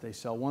products that they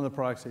sell. One of the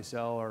products they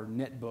sell are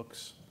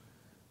netbooks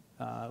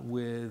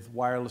with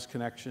wireless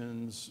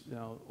connections.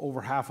 Over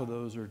half of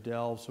those are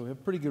Dell. So we have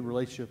a pretty good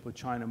relationship with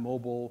China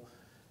Mobile,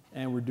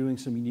 and we're doing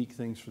some unique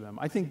things for them.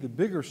 I think the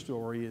bigger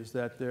story is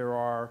that there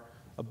are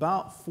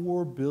about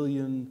 4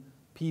 billion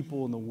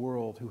people in the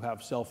world who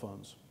have cell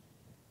phones.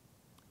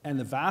 And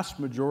the vast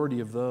majority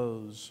of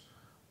those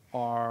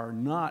are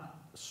not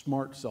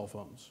smart cell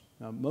phones.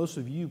 Now, most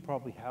of you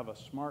probably have a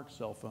smart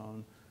cell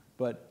phone,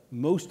 but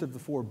most of the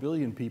 4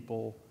 billion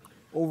people,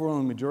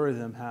 overwhelming majority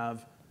of them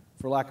have,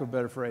 for lack of a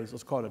better phrase,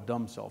 let's call it a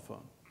dumb cell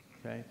phone,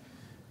 okay?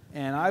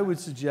 And I would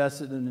suggest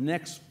that in the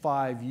next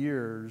 5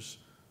 years,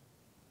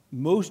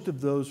 most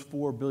of those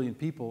 4 billion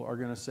people are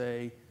going to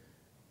say,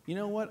 you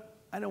know what,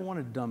 I don't want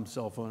a dumb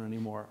cell phone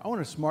anymore. I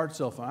want a smart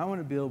cell phone. I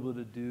want to be able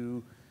to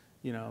do,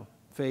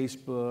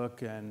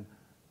 Facebook and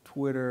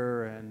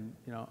Twitter, and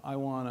I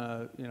want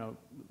to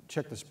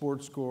check the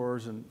sports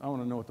scores, and I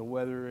want to know what the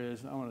weather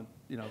is, and I want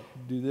to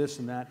do this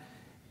and that,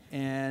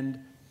 and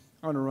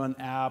I want to run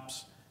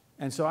apps.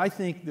 And so I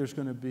think there's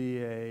going to be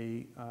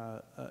a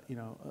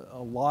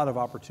lot of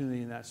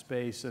opportunity in that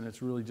space, and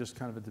it's really just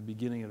kind of at the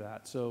beginning of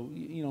that. So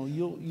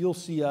you'll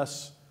see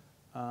us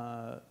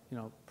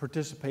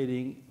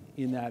participating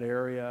in that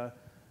area.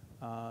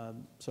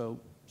 So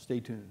stay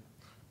tuned.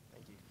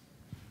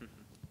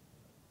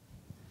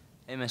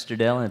 Hey, Mr.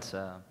 Dell, it's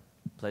a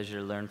pleasure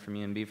to learn from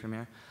you and be from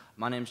here.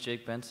 My name's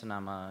Jake Benson.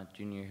 I'm a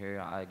junior here.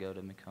 I go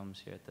to McCombs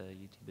here at the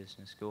UT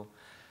Business School.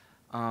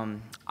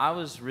 I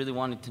was really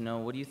wanting to know,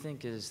 what do you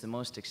think is the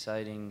most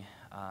exciting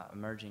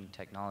emerging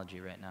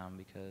technology right now?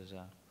 Because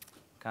I'm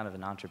kind of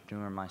an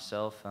entrepreneur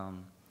myself.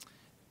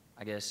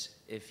 I guess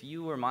if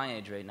you were my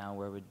age right now,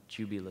 where would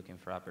you be looking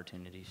for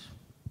opportunities?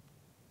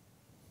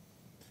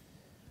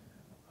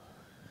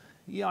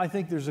 Yeah, I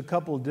think there's a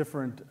couple of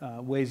different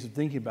ways of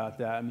thinking about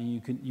that. I mean,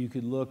 you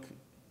could look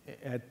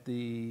at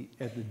the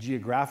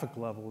geographic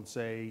level and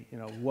say,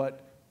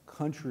 what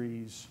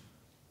countries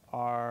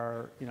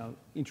are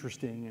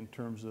interesting in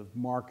terms of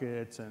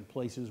markets and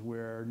places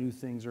where new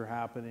things are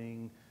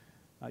happening.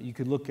 You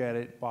could look at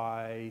it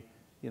by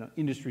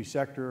industry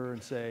sector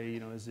and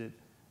say,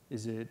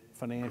 is it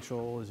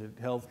financial, is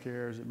it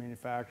healthcare, is it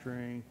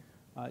manufacturing?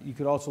 You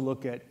could also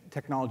look at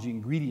technology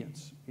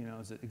ingredients.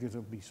 Is it going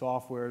to be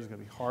software? Is it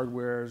going to be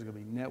hardware? Is it going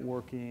to be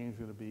networking? Is it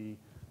going to be,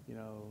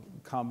 a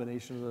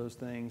combination of those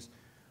things?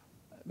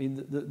 I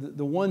mean,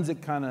 the ones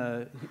that kind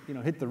of,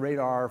 hit the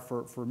radar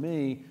for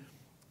me,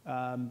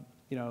 2/3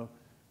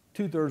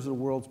 of the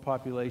world's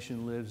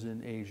population lives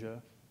in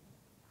Asia.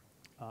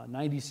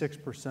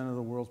 96% of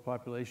the world's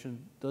population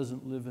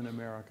doesn't live in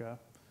America.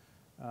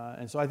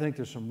 And so I think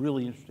there's some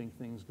really interesting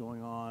things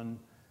going on,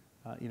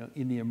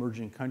 in the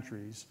emerging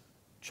countries.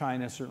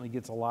 China certainly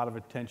gets a lot of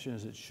attention,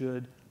 as it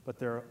should, but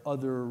there are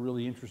other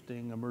really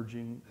interesting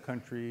emerging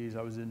countries.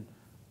 I was in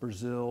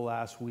Brazil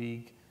last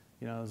week.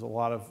 There's a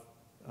lot of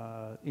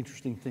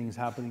interesting things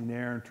happening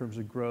there in terms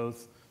of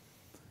growth.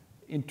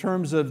 In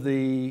terms of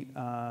the,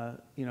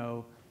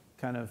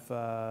 kind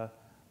of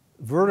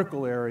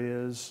vertical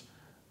areas,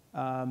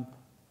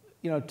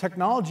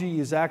 technology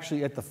is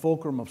actually at the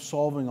fulcrum of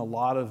solving a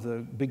lot of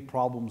the big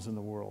problems in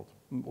the world,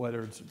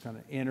 whether it's kind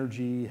of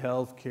energy,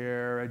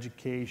 healthcare,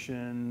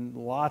 education,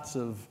 lots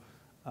of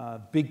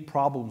big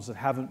problems that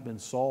haven't been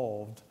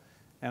solved.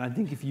 And I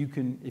think if you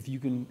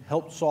can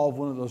help solve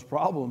one of those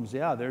problems,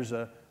 yeah, there's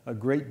a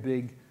great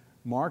big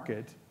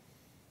market.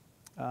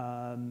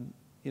 And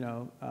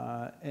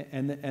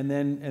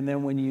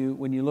then when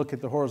you look at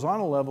the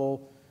horizontal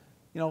level,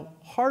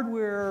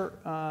 hardware,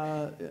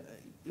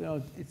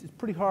 it's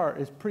pretty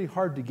hard. It's pretty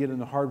hard to get in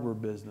the hardware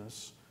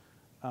business.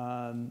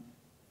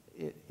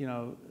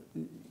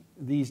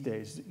 These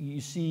days, you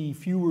see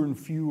fewer and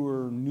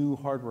fewer new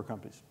hardware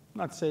companies.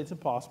 Not to say it's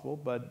impossible,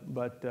 but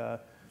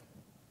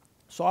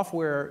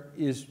software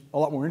is a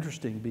lot more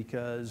interesting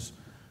because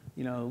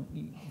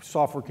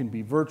software can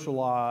be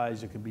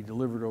virtualized, it can be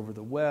delivered over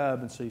the web,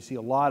 and so you see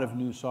a lot of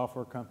new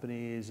software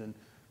companies, and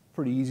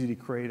pretty easy to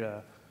create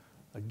a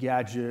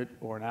gadget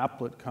or an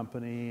applet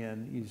company,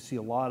 and you see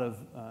a lot of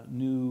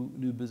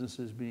new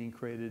businesses being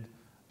created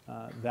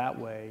that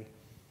way.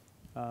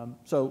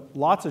 So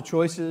lots of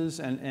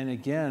choices, and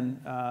again,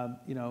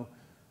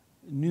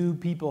 new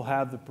people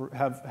have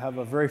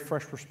a very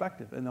fresh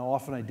perspective, and they'll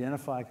often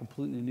identify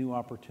completely new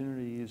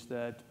opportunities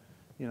that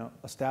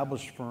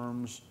established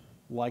firms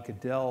like a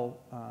Dell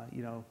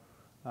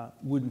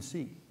wouldn't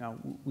see. Now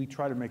we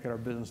try to make it our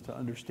business to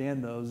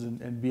understand those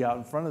and be out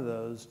in front of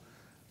those,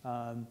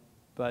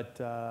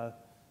 but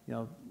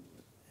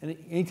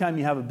anytime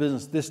you have a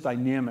business this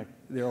dynamic,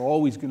 there are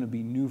always going to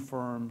be new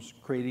firms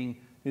creating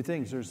new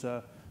things. There's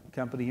a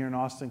company here in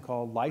Austin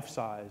called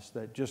Lifesize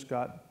that just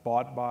got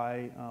bought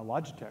by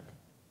Logitech.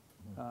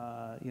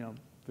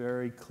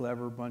 Very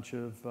clever bunch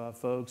of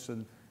folks,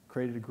 and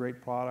created a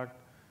great product,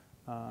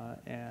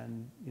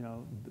 and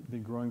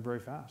been growing very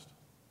fast.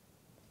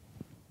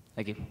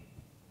 Thank you.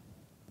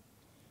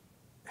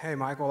 Hey,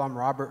 Michael, I'm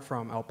Robert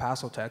from El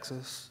Paso,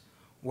 Texas.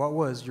 What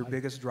was your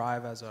biggest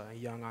drive as a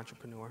young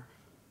entrepreneur,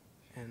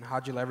 and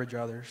how'd you leverage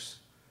others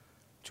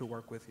to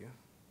work with you?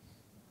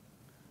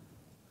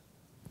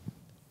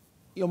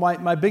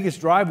 My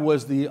biggest drive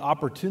was the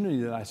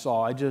opportunity that I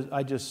saw.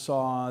 I just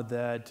saw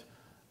that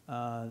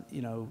the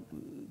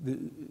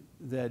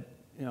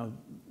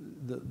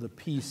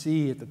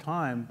PC at the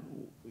time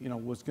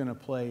was going to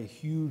play a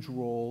huge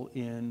role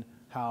in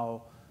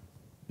how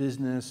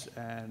business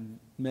and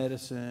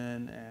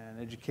medicine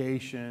and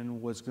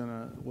education was going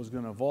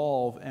to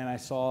evolve, and I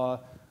saw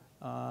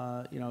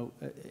a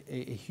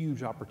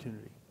huge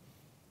opportunity,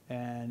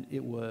 and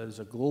it was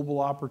a global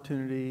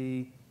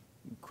opportunity.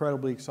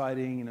 Incredibly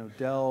exciting.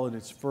 Dell in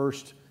its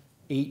first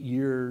 8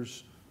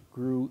 years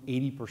grew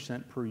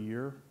 80% per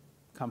year,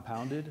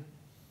 compounded.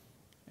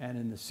 And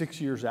in the 6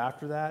 years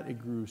after that,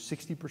 it grew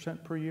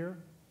 60% per year.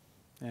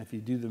 And if you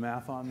do the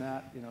math on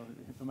that, no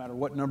matter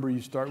what number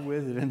you start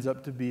with, it ends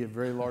up to be a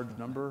very large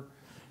number,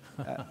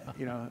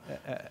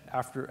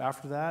 after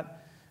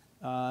that.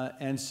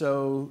 And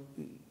so,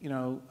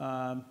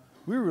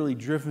 we were really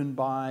driven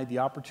by the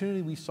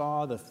opportunity we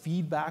saw, the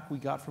feedback we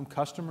got from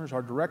customers.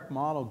 Our direct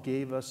model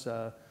gave us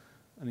an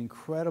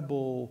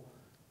incredible,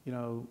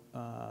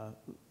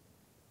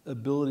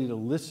 ability to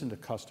listen to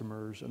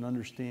customers and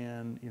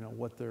understand,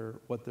 what their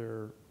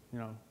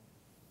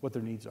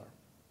needs are.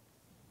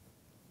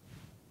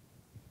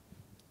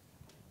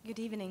 Good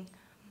evening.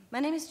 My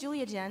name is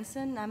Julia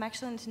Jensen. I'm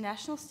actually an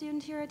international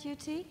student here at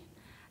UT.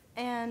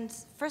 And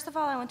first of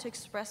all, I want to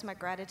express my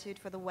gratitude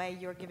for the way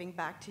you're giving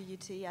back to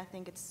UT. I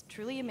think it's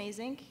truly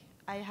amazing.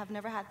 I have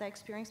never had that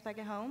experience back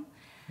at home.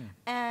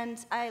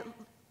 And I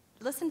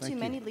listened to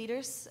many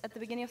leaders at the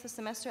beginning of the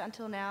semester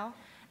until now,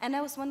 and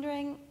I was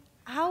wondering,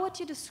 how would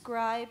you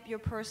describe your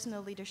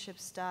personal leadership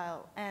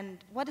style, and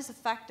what is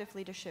effective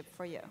leadership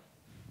for you?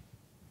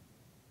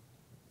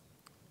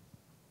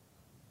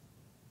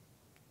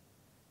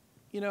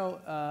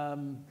 I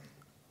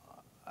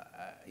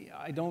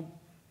don't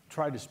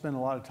try to spend a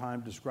lot of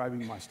time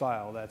describing my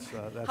style. That's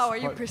how are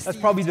you perceived? That's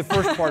probably the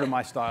first part of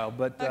my style.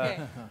 But okay.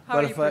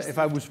 If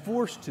I was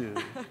forced to,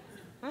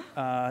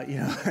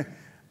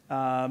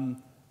 I'm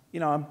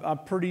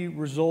pretty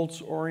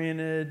results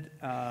oriented.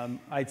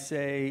 I'd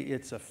say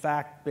it's a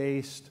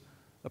fact-based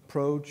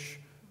approach.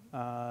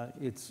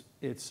 It's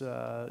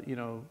a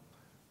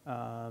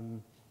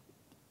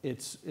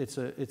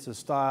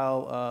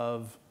style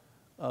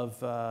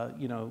of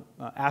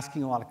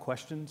asking a lot of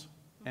questions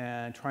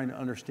and trying to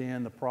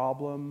understand the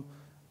problem.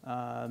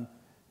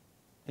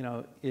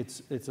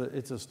 It's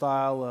a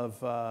style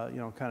of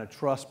kind of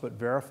trust but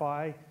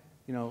verify.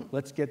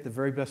 Let's get the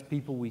very best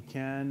people we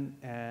can,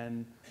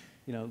 and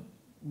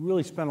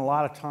really spend a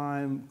lot of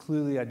time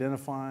clearly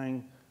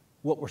identifying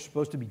what we're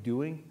supposed to be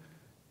doing,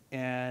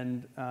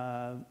 and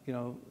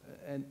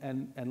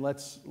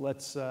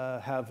let's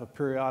have a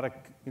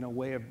periodic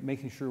way of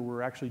making sure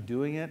we're actually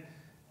doing it,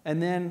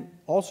 and then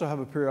also have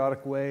a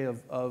periodic way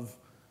of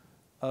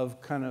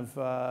kind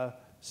of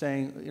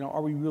saying,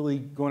 are we really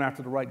going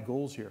after the right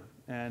goals here?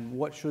 And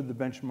what should the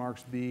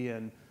benchmarks be?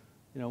 And,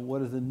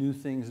 what are the new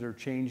things that are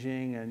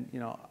changing? And,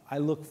 I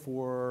look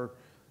for,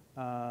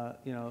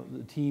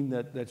 the team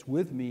that's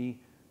with me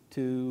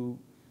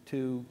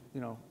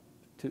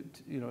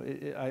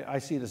I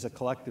see it as a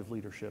collective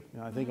leadership.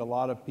 I think a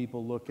lot of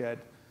people look at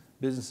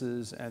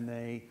businesses and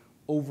they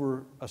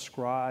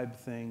over-ascribe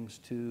things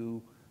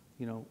to,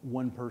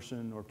 one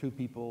person or two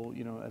people,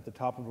 at the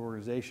top of an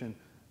organization.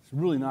 It's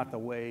really not the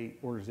way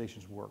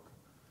organizations work.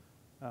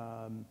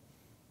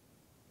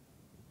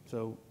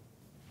 So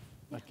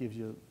that gives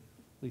you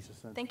at least a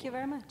sense. Thank you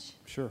very much.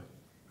 Sure.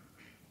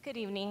 Good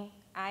evening.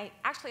 I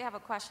actually have a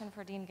question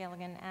for Dean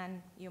Gilligan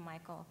and you,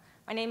 Michael.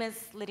 My name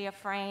is Lydia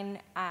Frayne.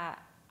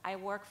 I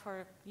work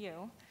for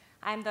you.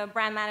 I'm the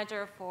brand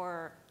manager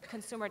for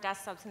consumer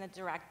desktops in the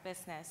direct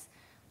business.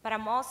 But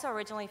I'm also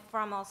originally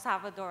from El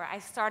Salvador. I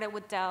started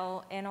with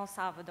Dell in El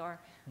Salvador,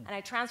 and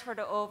I transferred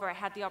over. I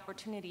had the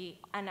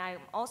opportunity, and I'm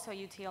also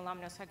a UT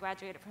alumnus, so I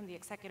graduated from the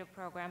executive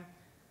program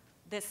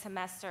this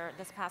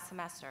past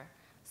semester.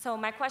 So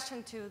my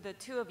question to the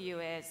two of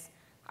you is,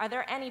 are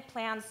there any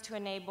plans to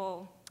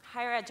enable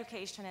higher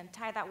education and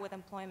tie that with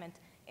employment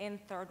in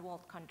third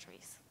world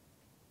countries?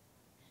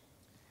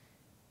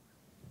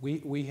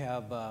 We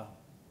have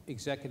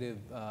executive,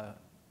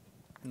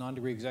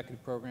 non-degree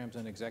executive programs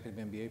and executive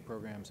MBA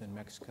programs in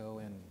Mexico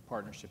and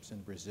partnerships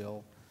in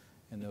Brazil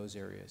and those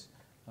areas.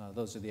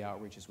 Those are the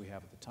outreaches we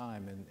have at the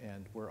time,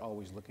 and we're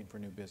always looking for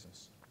new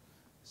business.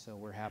 So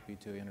we're happy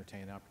to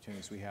entertain the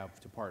opportunities we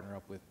have to partner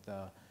up with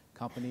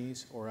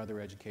companies or other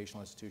educational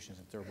institutions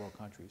in third world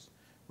countries.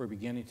 We're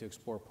beginning to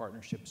explore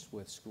partnerships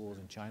with schools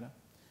in China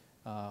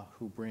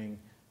who bring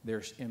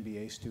their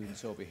MBA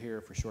students over here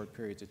for short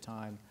periods of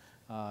time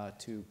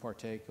to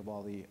partake of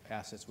all the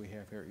assets we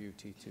have here at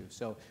UT too.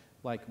 So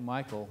like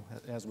Michael,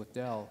 as with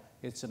Dell,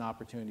 it's an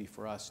opportunity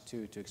for us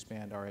too to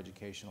expand our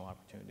educational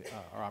opportunity,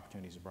 our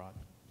opportunities abroad.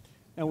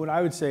 And what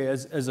I would say,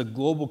 as a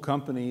global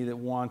company that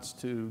wants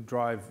to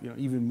drive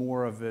even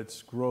more of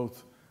its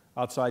growth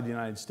outside the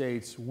United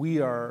States, we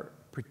are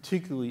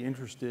particularly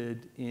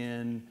interested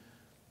in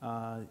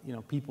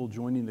people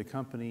joining the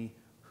company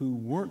who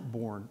weren't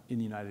born in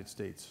the United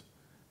States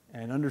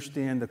and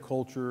understand the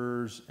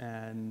cultures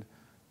and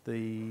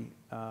the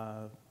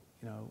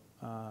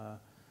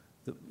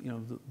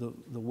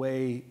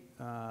way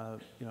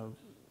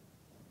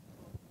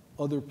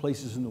other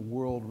places in the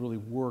world really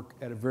work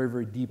at a very,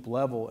 very deep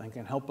level and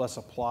can help us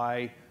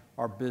apply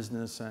our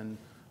business and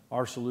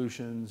our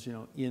solutions,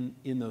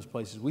 in those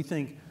places. We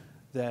think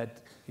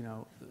that,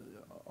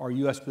 our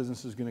U.S.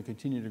 business is going to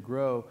continue to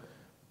grow,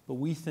 but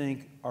we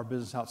think our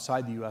business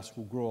outside the U.S.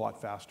 will grow a lot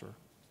faster,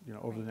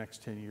 over the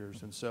next 10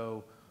 years. And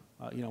so,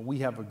 we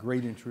have a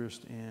great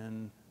interest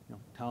in,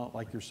 talent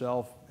like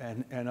yourself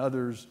and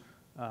others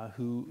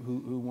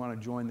who want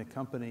to join the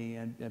company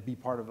and be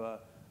part of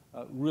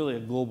really a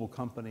global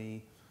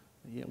company.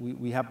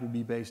 We happen to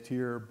be based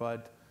here,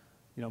 but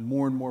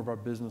more and more of our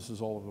business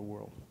is all over the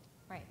world.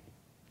 Right.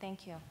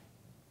 Thank you.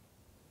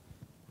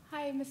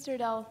 Hi, Mr.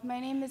 Dell. My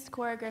name is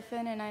Cora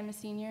Griffin, and I'm a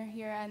senior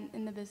here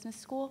in the business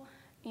school.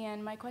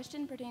 And my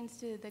question pertains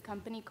to the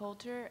company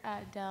culture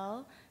at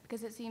Dell,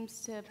 because it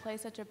seems to play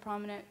such a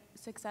prominent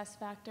success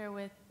factor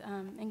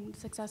in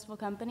successful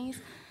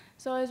companies.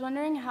 So I was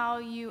wondering how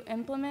you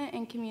implement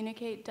and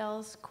communicate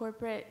Dell's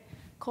corporate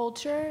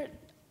culture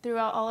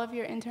throughout all of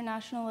your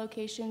international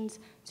locations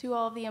to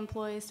all of the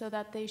employees so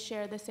that they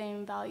share the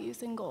same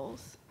values and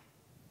goals.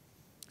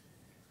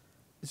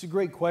 It's a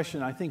great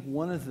question. I think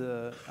one of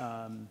the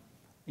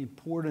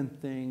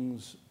important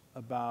things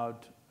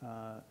about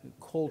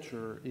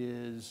culture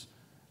is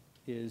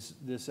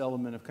this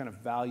element of kind of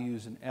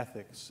values and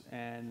ethics.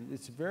 And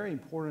it's very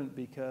important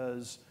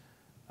because,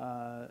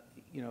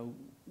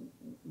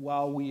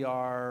 while we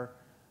are,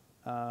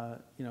 a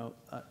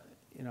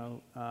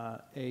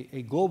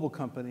global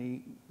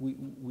company,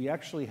 we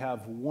actually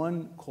have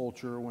one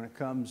culture when it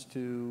comes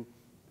to,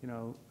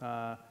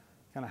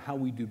 kind of how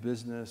we do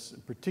business,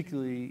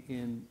 particularly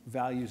in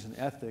values and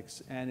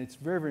ethics. And it's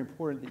very, very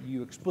important that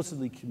you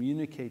explicitly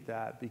communicate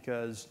that,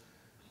 because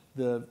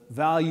the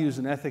values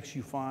and ethics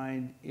you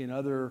find in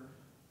other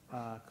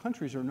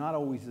countries are not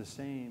always the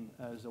same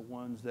as the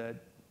ones that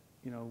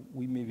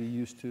we may be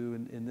used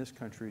to in this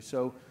country.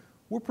 So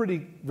we're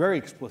very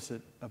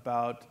explicit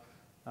about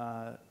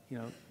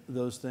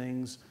those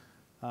things.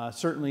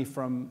 Certainly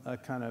from a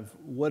kind of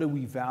what do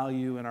we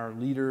value in our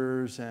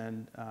leaders,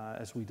 and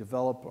as we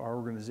develop our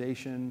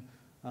organization,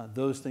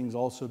 those things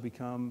also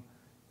become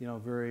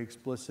very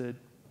explicit.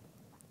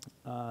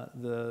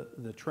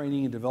 The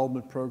training and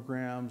development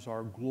programs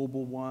are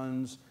global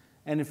ones,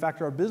 and in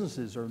fact our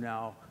businesses are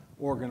now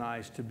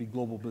organized to be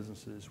global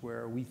businesses,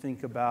 where we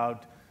think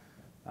about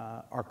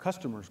our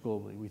customers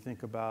globally. We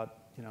think about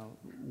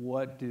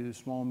what do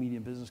small and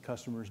medium business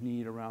customers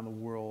need around the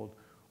world,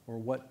 or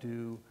what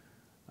do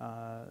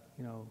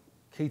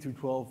K through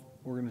 12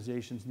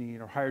 organizations need,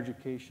 or higher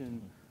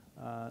education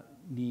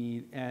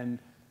need, and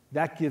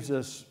that gives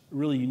us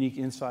really unique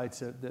insights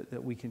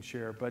that we can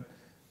share. But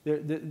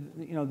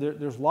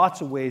there's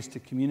lots of ways to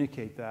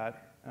communicate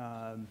that.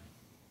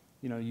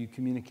 You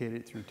communicate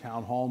it through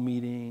town hall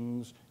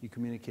meetings, you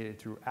communicate it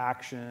through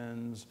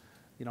actions,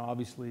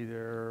 obviously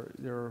there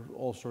are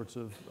all sorts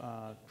of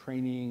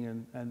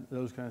training and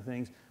those kind of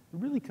things. It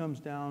really comes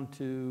down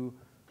to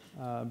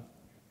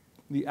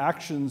the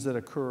actions that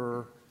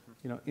occur,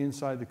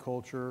 inside the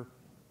culture,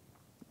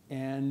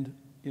 and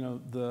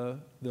the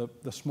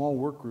small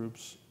work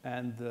groups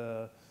and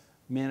the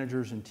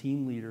managers and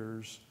team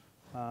leaders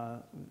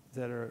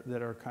that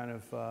are kind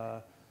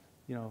of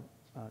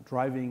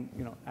driving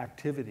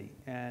activity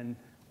and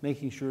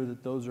making sure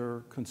that those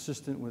are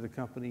consistent with the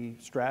company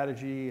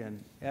strategy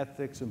and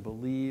ethics and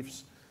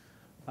beliefs.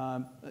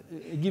 I'll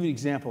give you an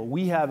example.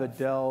 We have at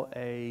Dell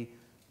a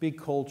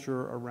big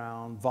culture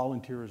around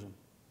volunteerism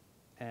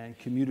and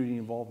community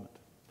involvement.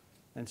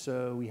 And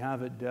so we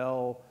have at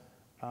Dell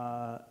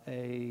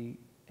a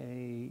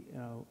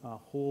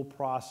whole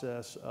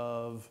process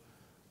of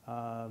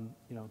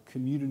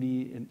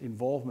community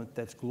involvement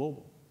that's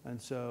global.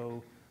 And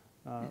so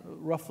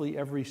roughly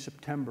every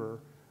September,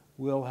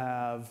 we'll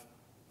have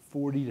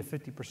 40 to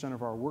 50%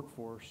 of our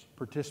workforce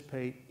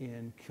participate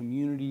in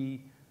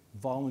community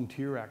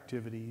volunteer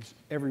activities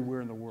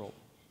everywhere in the world.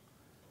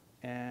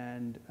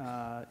 And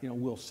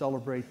we'll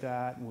celebrate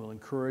that, and we'll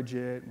encourage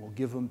it, and we'll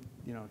give them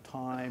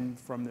time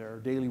from their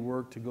daily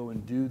work to go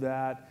and do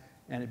that,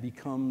 and it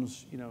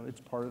becomes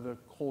it's part of the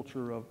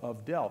culture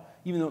of Dell.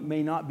 Even though it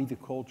may not be the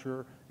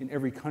culture in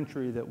every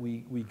country that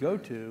we go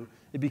to,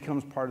 it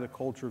becomes part of the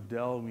culture of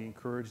Dell, and we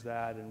encourage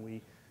that, and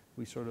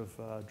we sort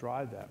of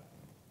drive that.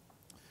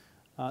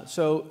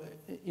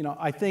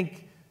 I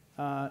think,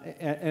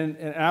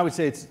 and I would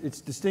say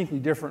it's distinctly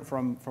different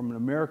from an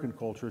American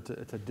culture.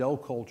 It's a Dell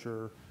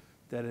culture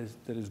that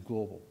is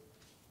global.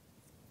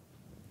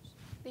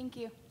 Thank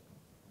you.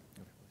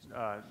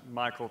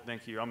 Michael,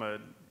 thank you. I'm a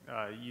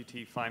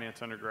UT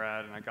finance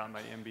undergrad, and I got my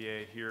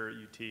MBA here at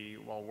UT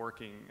while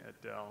working at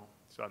Dell.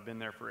 So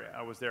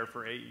I was there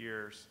for 8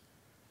 years.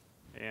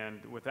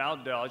 And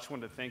without Dell, I just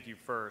wanted to thank you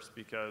first,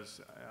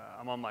 because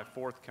I'm on my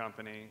 4th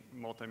company,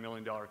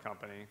 multi-million-dollar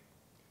company.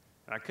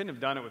 And I couldn't have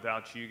done it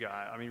without you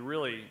guys. I mean,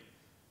 really,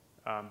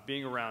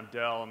 being around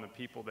Dell and the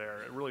people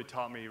there, it really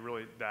taught me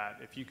that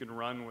if you can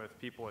run with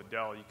people at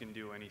Dell, you can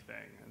do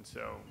anything. And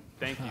so,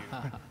 thank you.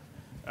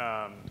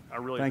 I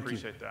really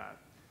appreciate that.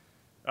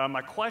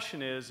 My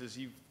question is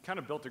you've kind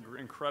of built an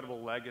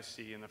incredible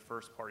legacy in the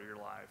first part of your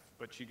life,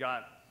 but you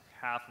got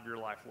half of your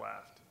life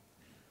left.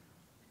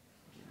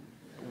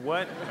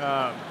 What?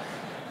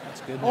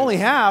 That's good news. Only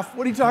half?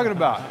 What are you talking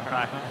about?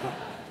 Right.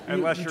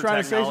 Unless your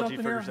technology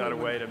figures out a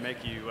way to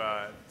make you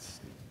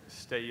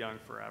stay young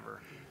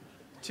forever.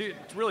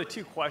 Really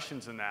two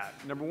questions in that.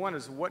 Number one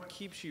is, what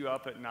keeps you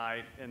up at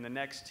night in the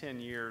next 10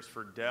 years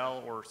for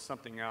Dell or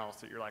something else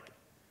that you're like,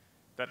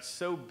 that's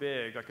so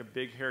big, like a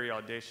big, hairy,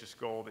 audacious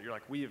goal that you're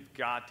like, we have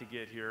got to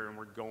get here and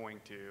we're going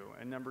to.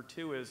 And number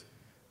two is,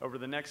 over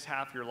the next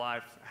half of your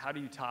life, how do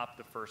you top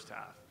the first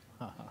half?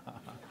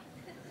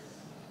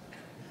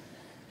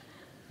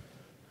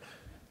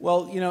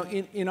 Well,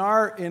 in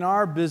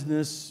our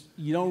business,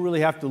 you don't really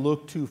have to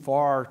look too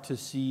far to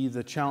see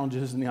the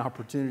challenges and the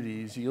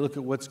opportunities. You look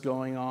at what's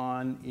going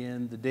on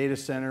in the data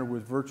center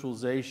with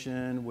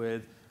virtualization,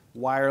 with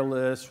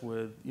wireless,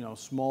 with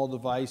small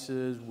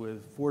devices,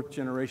 with 4th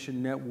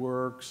generation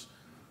networks.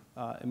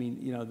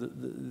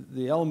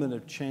 The element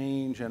of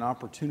change and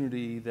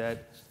opportunity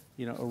that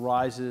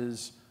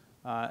arises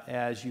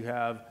as you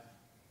have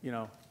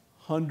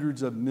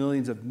hundreds of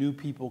millions of new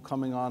people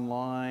coming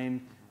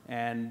online,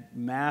 and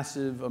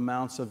massive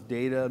amounts of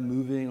data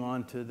moving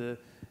onto the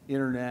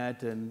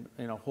internet, and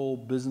whole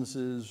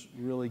businesses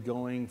really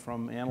going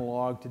from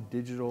analog to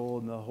digital,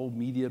 and the whole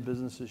media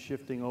business is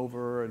shifting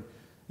over, and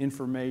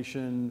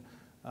information,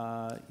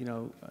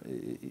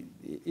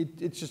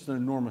 it's just an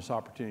enormous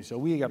opportunity. So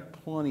we got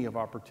plenty of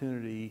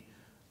opportunity,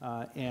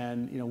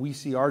 and we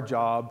see our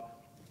job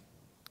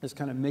as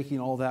kind of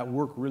making all that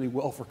work really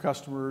well for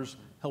customers,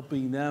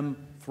 helping them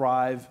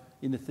thrive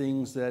in the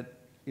things that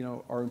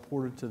are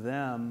important to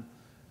them,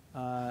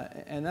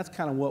 and that's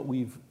kind of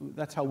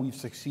that's how we've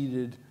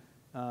succeeded,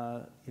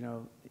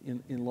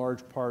 in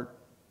large part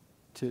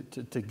to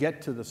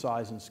get to the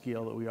size and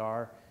scale that we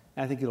are.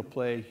 And I think it'll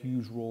play a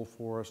huge role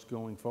for us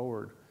going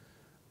forward.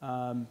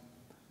 In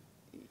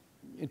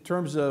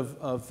terms of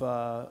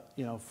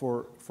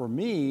for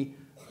me,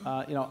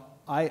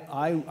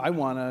 I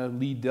want to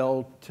lead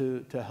Dell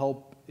to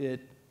help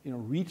it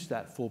reach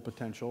that full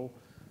potential.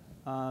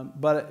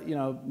 But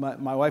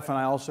my wife and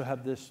I also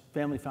have this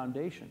family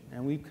foundation,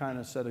 and we've kind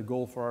of set a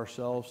goal for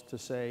ourselves to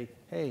say,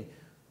 hey,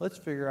 let's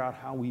figure out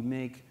how we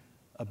make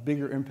a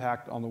bigger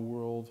impact on the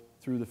world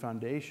through the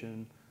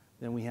foundation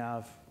than we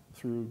have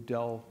through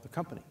Dell, the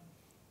company.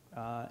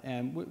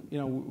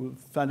 And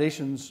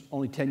foundation's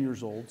only 10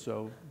 years old,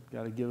 so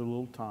got to give it a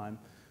little time.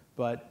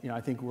 But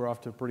I think we're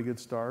off to a pretty good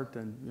start,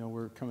 and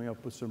we're coming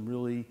up with some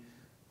really,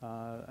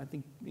 I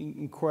think,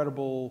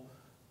 incredible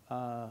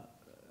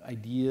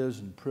ideas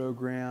and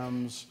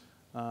programs,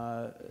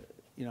 that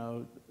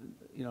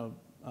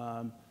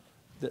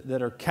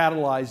are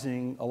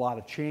catalyzing a lot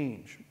of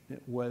change,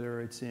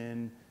 whether it's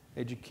in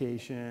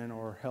education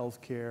or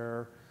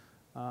healthcare,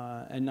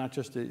 and not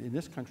just in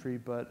this country,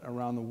 but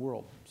around the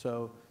world.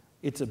 So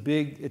it's a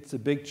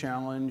big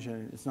challenge,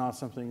 and it's not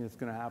something that's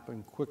going to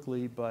happen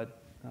quickly,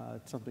 but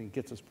it's something that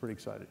gets us pretty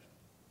excited.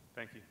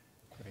 Thank you.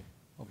 Great.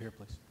 Over here,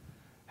 please.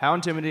 How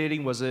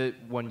intimidating was it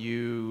when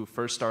you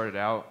first started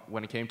out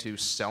when it came to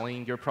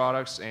selling your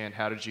products, and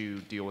how did you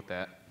deal with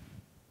that?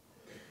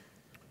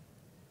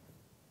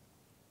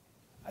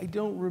 I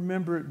don't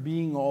remember it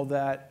being all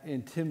that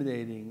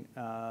intimidating.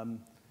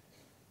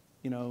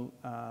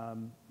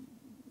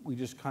 We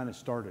just kind of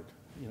started,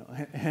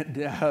 and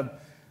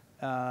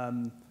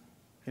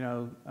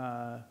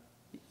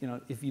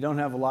if you don't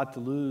have a lot to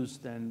lose,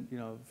 then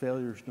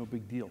failure is no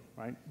big deal,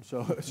 right?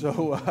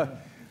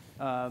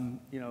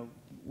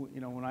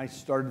 When I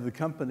started the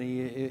company,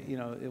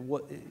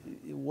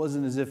 it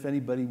wasn't as if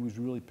anybody was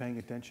really paying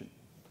attention,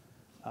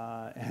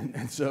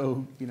 and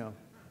so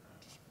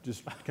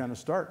just kind of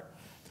start.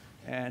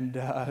 And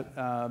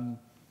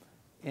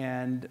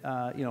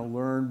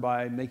learn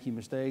by making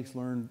mistakes,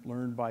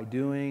 learn by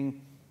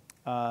doing.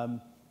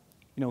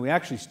 We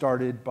actually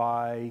started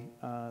by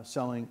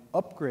selling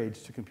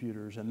upgrades to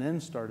computers, and then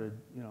started,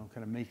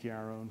 kind of making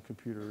our own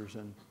computers,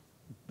 and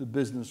the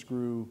business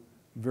grew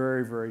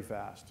very, very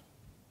fast.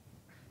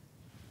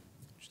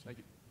 Thank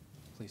you.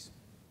 Please.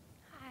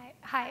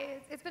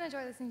 Hi. It's been a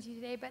joy listening to you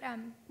today, but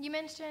you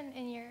mentioned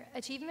in your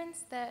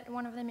achievements that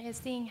one of them is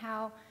seeing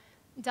how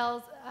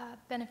Dell's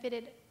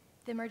benefited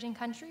the emerging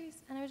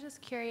countries, and I was just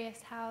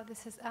curious how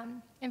this has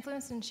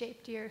influenced and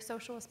shaped your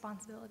social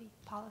responsibility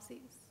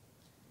policies.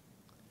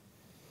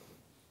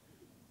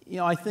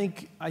 I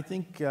think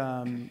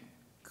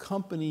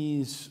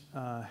companies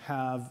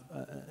have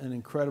an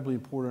incredibly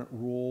important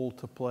role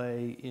to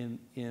play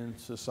in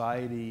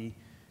society,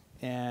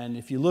 and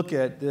if you look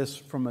at this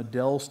from a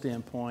Dell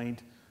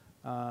standpoint,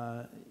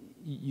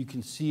 you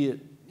can see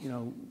it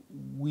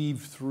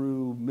weave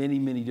through many,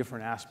 many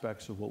different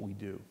aspects of what we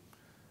do.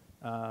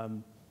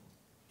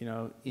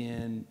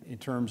 In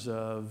terms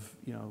of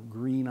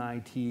green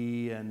IT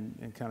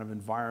and kind of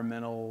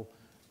environmental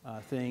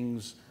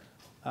things,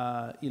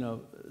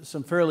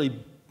 some fairly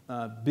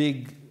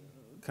big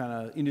kind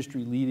of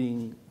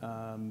industry-leading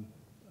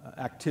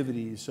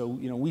activities. So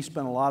we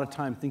spent a lot of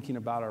time thinking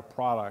about our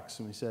products,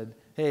 and we said,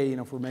 hey,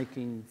 if we're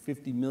making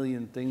 50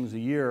 million things a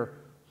year,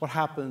 what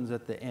happens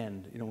at the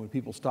end? When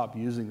people stop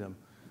using them,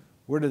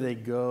 where do they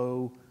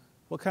go?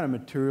 What kind of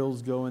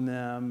materials go in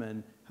them?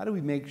 And how do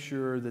we make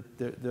sure that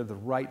they're the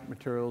right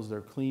materials, they're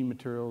clean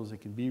materials, they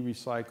can be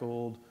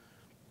recycled?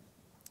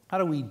 How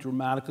do we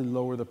dramatically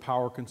lower the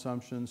power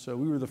consumption? So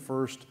we were the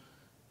first,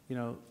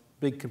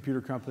 big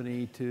computer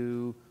company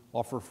to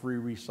offer free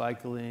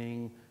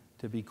recycling,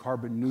 to be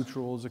carbon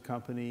neutral as a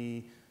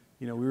company.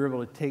 We were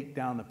able to take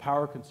down the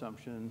power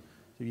consumption.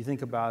 So if you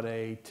think about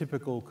a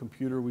typical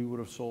computer we would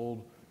have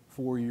sold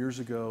 4 years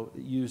ago,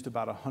 it used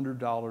about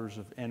 $100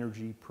 of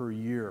energy per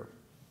year,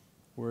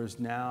 whereas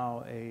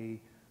now a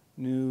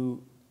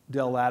new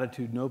Dell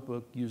Latitude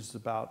notebook uses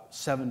about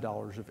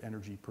 $7 of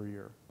energy per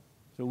year.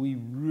 So we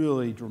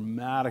really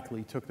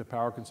dramatically took the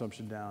power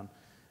consumption down.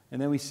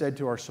 And then we said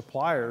to our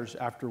suppliers,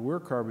 after we're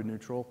carbon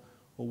neutral,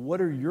 well,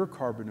 what are your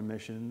carbon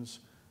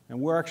emissions?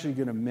 And we're actually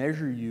going to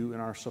measure you in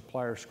our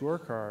supplier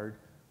scorecard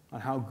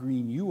on how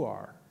green you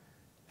are.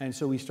 And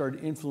so we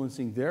started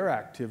influencing their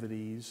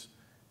activities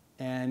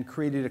and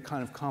created a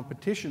kind of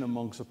competition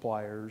among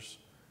suppliers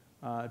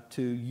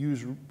to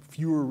use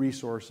fewer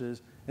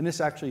resources. And this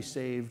actually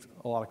saved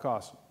a lot of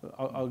costs.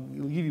 I'll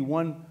give you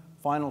one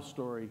final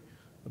story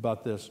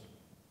about this.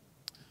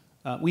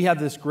 We have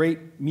this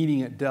great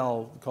meeting at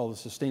Dell called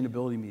the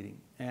Sustainability Meeting.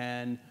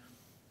 And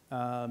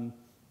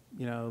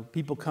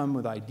people come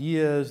with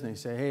ideas, and they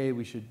say, hey,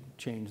 we should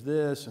change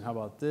this, and how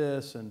about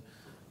this? And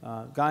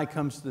guy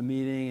comes to the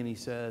meeting, and he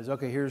says,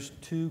 okay, here's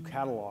 2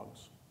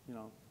 catalogs.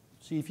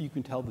 See if you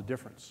can tell the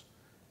difference.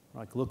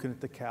 Like looking at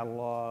the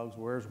catalogs,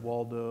 where's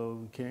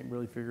Waldo? Can't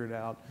really figure it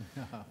out.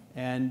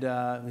 And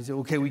he said,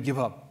 okay, we give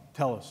up.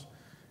 Tell us.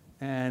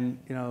 And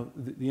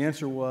the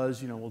answer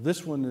was, well,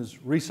 this one is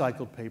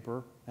recycled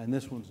paper, and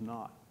this one's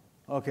not.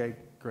 Okay,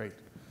 great.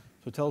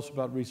 So tell us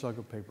about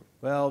recycled paper.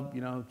 Well,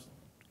 it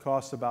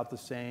costs about the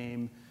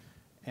same,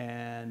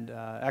 and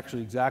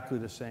actually exactly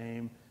the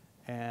same.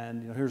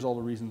 And here's all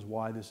the reasons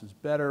why this is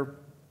better.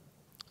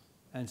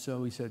 And so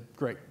we said,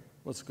 great,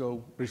 let's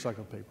go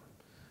recycled paper.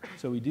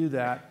 So we do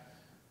that.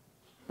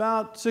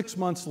 About 6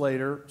 months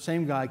later,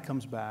 same guy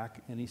comes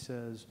back, and he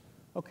says,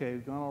 okay,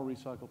 we've gone all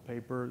recycled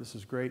paper. This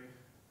is great.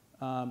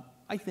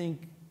 I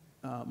think,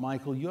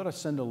 Michael, you ought to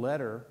send a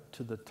letter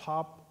to the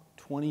top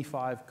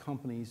 25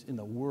 companies in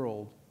the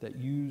world that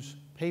use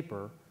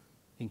paper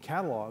in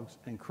catalogs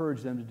and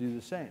encourage them to do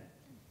the same.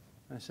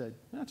 And I said,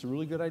 that's a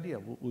really good idea.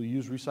 We'll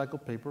use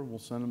recycled paper. We'll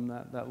send them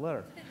that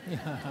letter.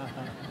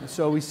 And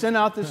so we sent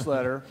out this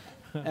letter,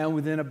 and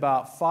within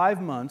about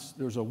 5 months,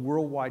 there was a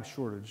worldwide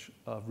shortage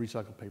of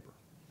recycled paper.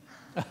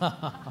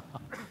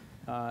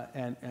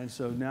 And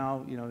so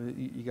now,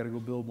 you got to go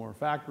build more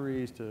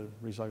factories to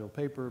recycle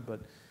paper.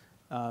 But,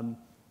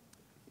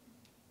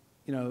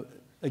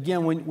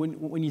 again,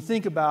 when you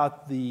think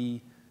about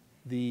the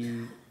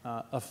the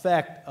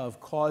effect of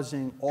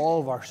causing all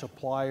of our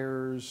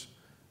suppliers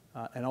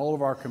and all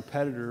of our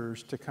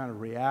competitors to kind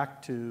of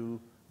react to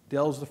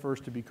Dell's the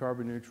first to be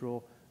carbon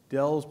neutral.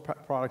 Dell's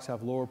products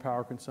have lower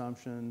power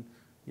consumption.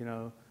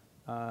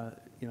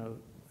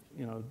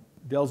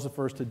 Dell's the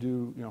first to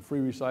do free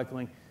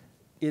recycling.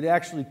 It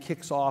actually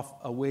kicks off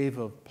a wave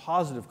of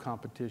positive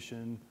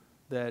competition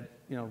that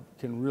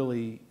can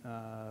really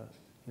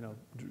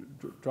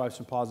drive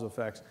some positive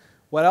effects.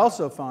 What I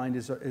also find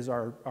is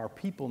our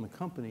people in the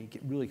company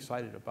get really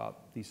excited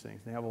about these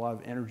things. They have a lot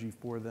of energy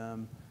for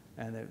them,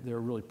 and they're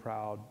really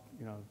proud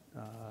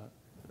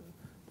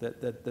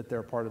that they're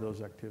a part of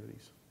those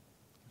activities.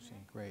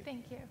 Great.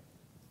 Thank you.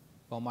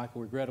 Well,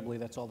 Michael, regrettably,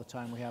 that's all the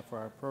time we have for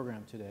our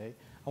program today.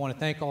 I want to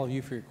thank all of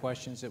you for your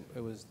questions.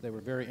 They were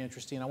very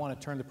interesting. I want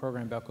to turn the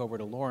program back over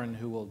to Lauren,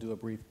 who will do a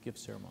brief gift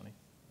ceremony.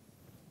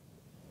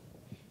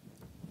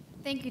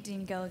 Thank you,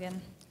 Dean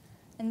Gilligan.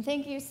 And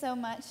thank you so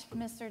much,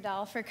 Mr.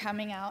 Dell, for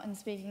coming out and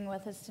speaking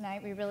with us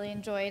tonight. We really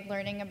enjoyed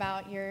learning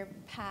about your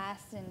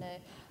past and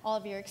all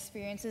of your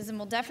experiences, and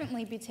we'll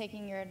definitely be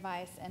taking your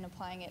advice and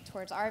applying it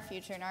towards our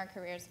future and our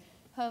careers.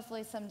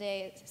 Hopefully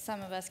someday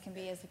some of us can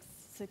be as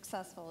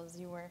successful as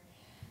you were.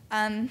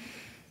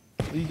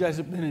 You guys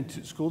have been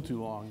in school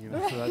too long,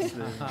 so that's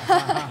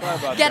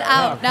the... Get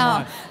out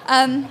now.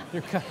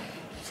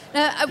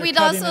 We'd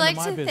also like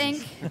to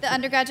thank the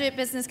Undergraduate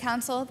Business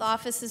Council, the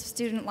Office of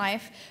Student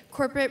Life,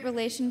 Corporate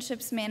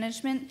Relationships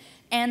Management,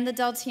 and the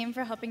Dell team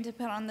for helping to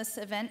put on this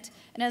event.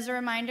 And as a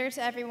reminder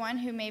to everyone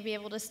who may be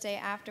able to stay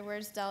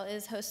afterwards, Dell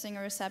is hosting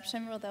a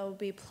reception where there will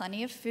be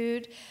plenty of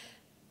food,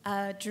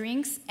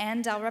 drinks,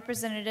 and Dell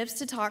representatives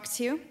to talk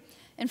to.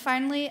 And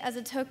finally, as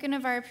a token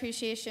of our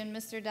appreciation,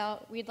 Mr.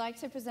 Dell, we'd like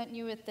to present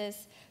you with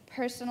this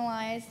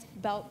personalized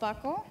belt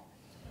buckle.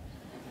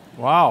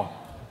 Wow.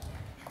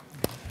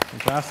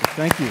 Fantastic.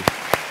 Thank you.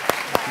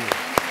 Thank you.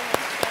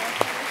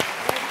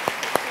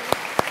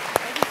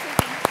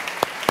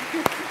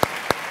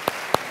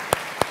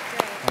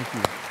 Thank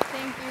you.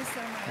 Thank you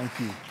so much. Thank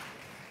you.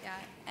 Yeah,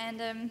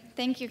 and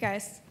thank you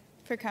guys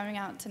for coming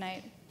out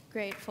tonight.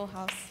 Great full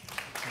house.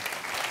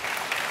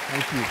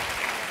 Thank you.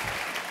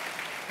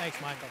 Thanks,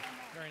 Michael.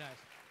 Very nice.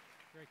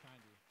 Very kind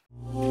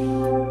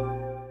of you.